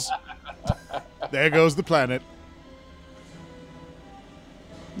 Spaceballs. There goes the planet.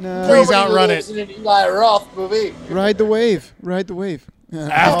 No, Please Nobody outrun lives it. in an Eli Roth movie. ride the wave. Ride the wave.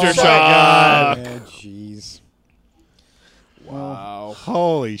 Aftershock. Yeah, jeez. Wow.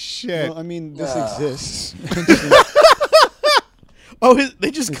 Holy shit. Well, I mean, this Ah. exists. Oh, they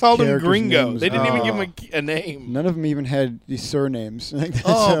just His called him character's Gringo. names They didn't even are- give him a name. None of them even had these surnames. Like that,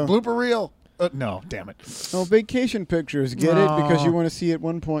 Oh, so- blooper reel. No, damn it. Oh, vacation pictures. Get it? Because you No. want to see at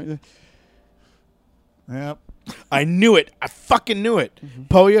one point. Yep. I knew it. I fucking knew it.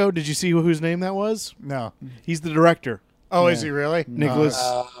 Poyo, did you see whose name that was? No. He's the director. Oh, is Yeah. he really? Nicolas.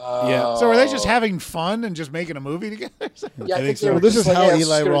 Yeah. So are they just having fun and just making a movie together? Yeah, I think think so. they were Well, this just is like, how yeah, let's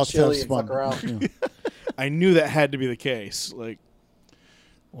Eli just go to Roth Chile has and fun. fuck around. Yeah. I knew that had to be the case. Like,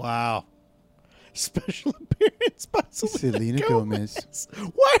 Wow. special appearance by Selena Gomez.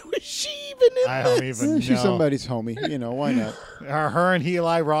 Why was she even in I don't this? even know. She's somebody's homie. You know, why not? Are her and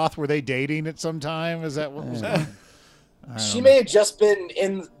Eli Roth, were they dating at some time? Is that what was going on? She may have just been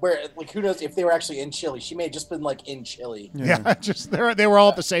in where, like, who knows if they were actually in Chile. She may have just been like in Chile. Yeah, just they were all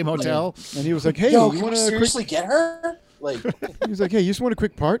at the same hotel. And he was like, "Hey, Yo, you can want we a quick?" seriously get her? Like, He was like, "Hey, you just want a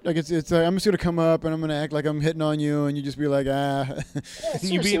quick part? Like, it's I'm just gonna come up and I'm gonna act like I'm hitting on you, and you just be like, ah."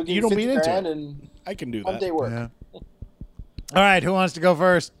 seriously, we'll give you don't 50 be into grand it. and I can do one that. day work. Yeah. All right, who wants to go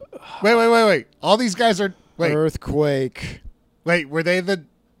first? Wait. All these guys are Earthquake, wait. Were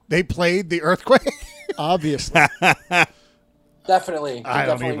they played the earthquake? obviously. Definitely. I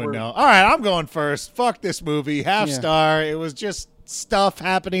don't definitely even were. know. All right, I'm going first. Fuck this movie. Half Yeah. star. It was just stuff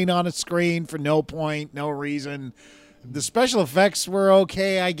happening on a screen for no point, no reason. The special effects were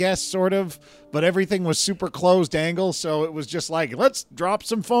okay, I guess, sort of, but everything was super closed angle, so it was just like, let's drop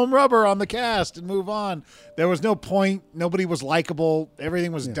some foam rubber on the cast and move on. There was no point. Nobody was likable.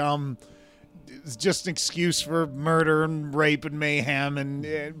 Everything was dumb. It's just an excuse for murder and rape and mayhem,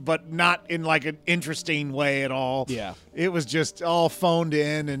 and but not in like an interesting way at all. Yeah. It was just all phoned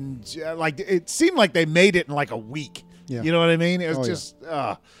in, and like it seemed like they made it in like a week. Yeah. You know what I mean? It was Oh,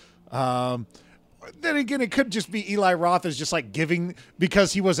 yeah. just. Then again, it could just be Eli Roth is just like giving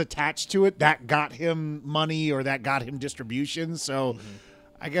because he was attached to it. That got him money or that got him distribution. So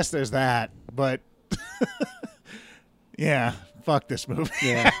I guess there's that. But yeah, fuck this movie.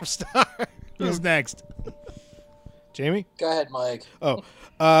 Yeah. Half star. Who's next? Jamie? Go ahead, Mike. Oh,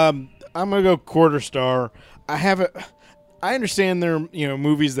 I'm gonna go quarter star. I understand there are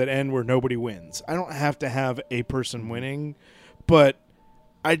movies that end where nobody wins. I don't have to have a person winning, but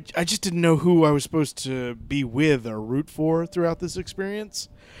I just didn't know who I was supposed to be with or root for throughout this experience.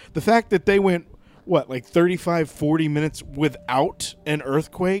 The fact that they went like 35, 40 minutes without an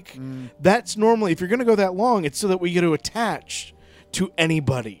earthquake, that's normally, if you're going to go that long, it's so that we get to attach to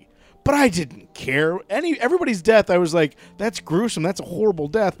anybody. But I didn't care. Everybody's death, I was like, that's gruesome. That's a horrible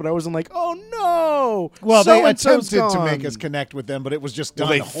death. But I wasn't like, oh no. Well, they so-and-so's attempted to gone. make us connect with them, but it was just done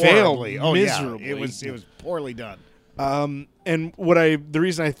Well, they failed horribly. Oh miserably. yeah, it was poorly done. And the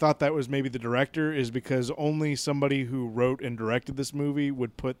reason I thought that was maybe the director is because only somebody who wrote and directed this movie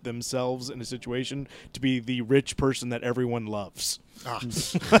would put themselves in a situation to be the rich person that everyone loves.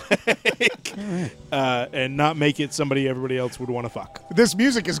 And not make it somebody everybody else would want to fuck. This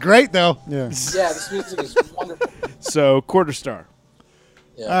music is great though. Yeah. Yeah, this music is wonderful. So quarter star.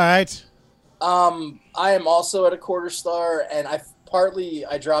 Yeah. All right. I am also at a quarter star, and I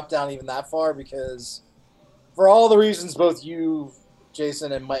dropped down even that far because for all the reasons both you,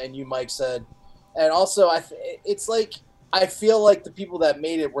 Jason, and you, Mike, said, and also it's like I feel like the people that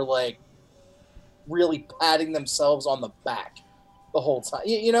made it were like really patting themselves on the back the whole time.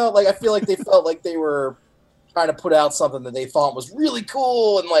 You know, like I feel like they felt like they were trying to put out something that they thought was really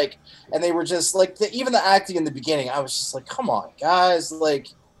cool, and they were just like even the acting in the beginning. I was just like, come on, guys, like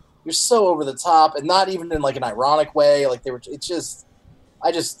you're so over the top, and not even in like an ironic way. Like they were,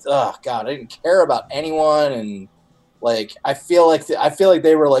 oh god, I didn't care about anyone, and like I feel like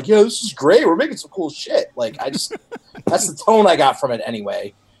they were like, yeah, this is great, we're making some cool shit. Like that's the tone I got from it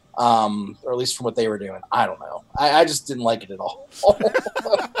anyway. Or at least from what they were doing. I don't know. I just didn't like it at all.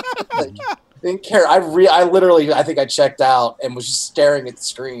 Like, didn't care. I literally, I think I checked out and was just staring at the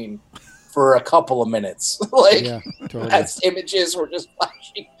screen for a couple of minutes. Like, Yeah, totally. as images were just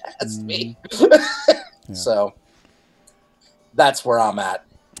flashing past me. Yeah. So that's where I'm at.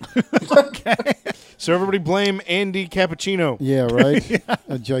 Okay. So everybody blame Andy Cappuccino. Yeah, right.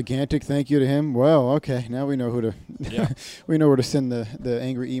 A gigantic thank you to him. Well, okay, now we know who to. We know where to send the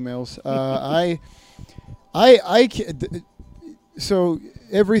angry emails. So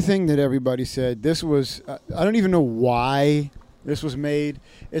everything that everybody said, this was. I don't even know why this was made.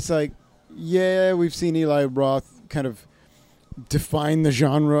 It's like, yeah, we've seen Eli Roth kind of define the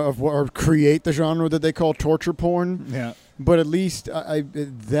genre of or create the genre that they call torture porn. Yeah. But at least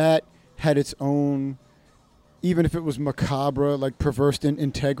that had its own, even if it was macabre, like perverse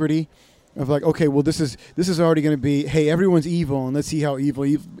integrity, of like, okay, well, this is already going to be, hey, everyone's evil, and let's see how evil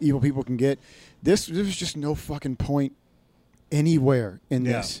people can get. There was just no fucking point anywhere in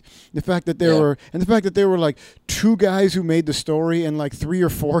this. The fact that there were like 2 guys who made the story and like 3 or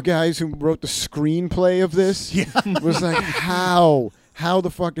 4 guys who wrote the screenplay of this was like, how the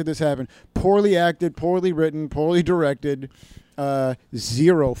fuck did this happen? Poorly acted, poorly written, poorly directed.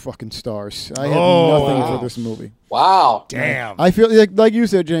 0 fucking stars. I have nothing for this movie. Wow. Damn. I feel like you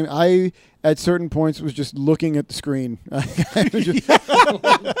said, Jamie, I at certain points was just looking at the screen.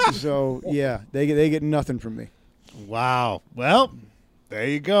 So yeah, they get nothing from me. Wow. Well, there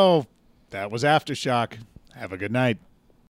you go. That was Aftershock. Have a good night.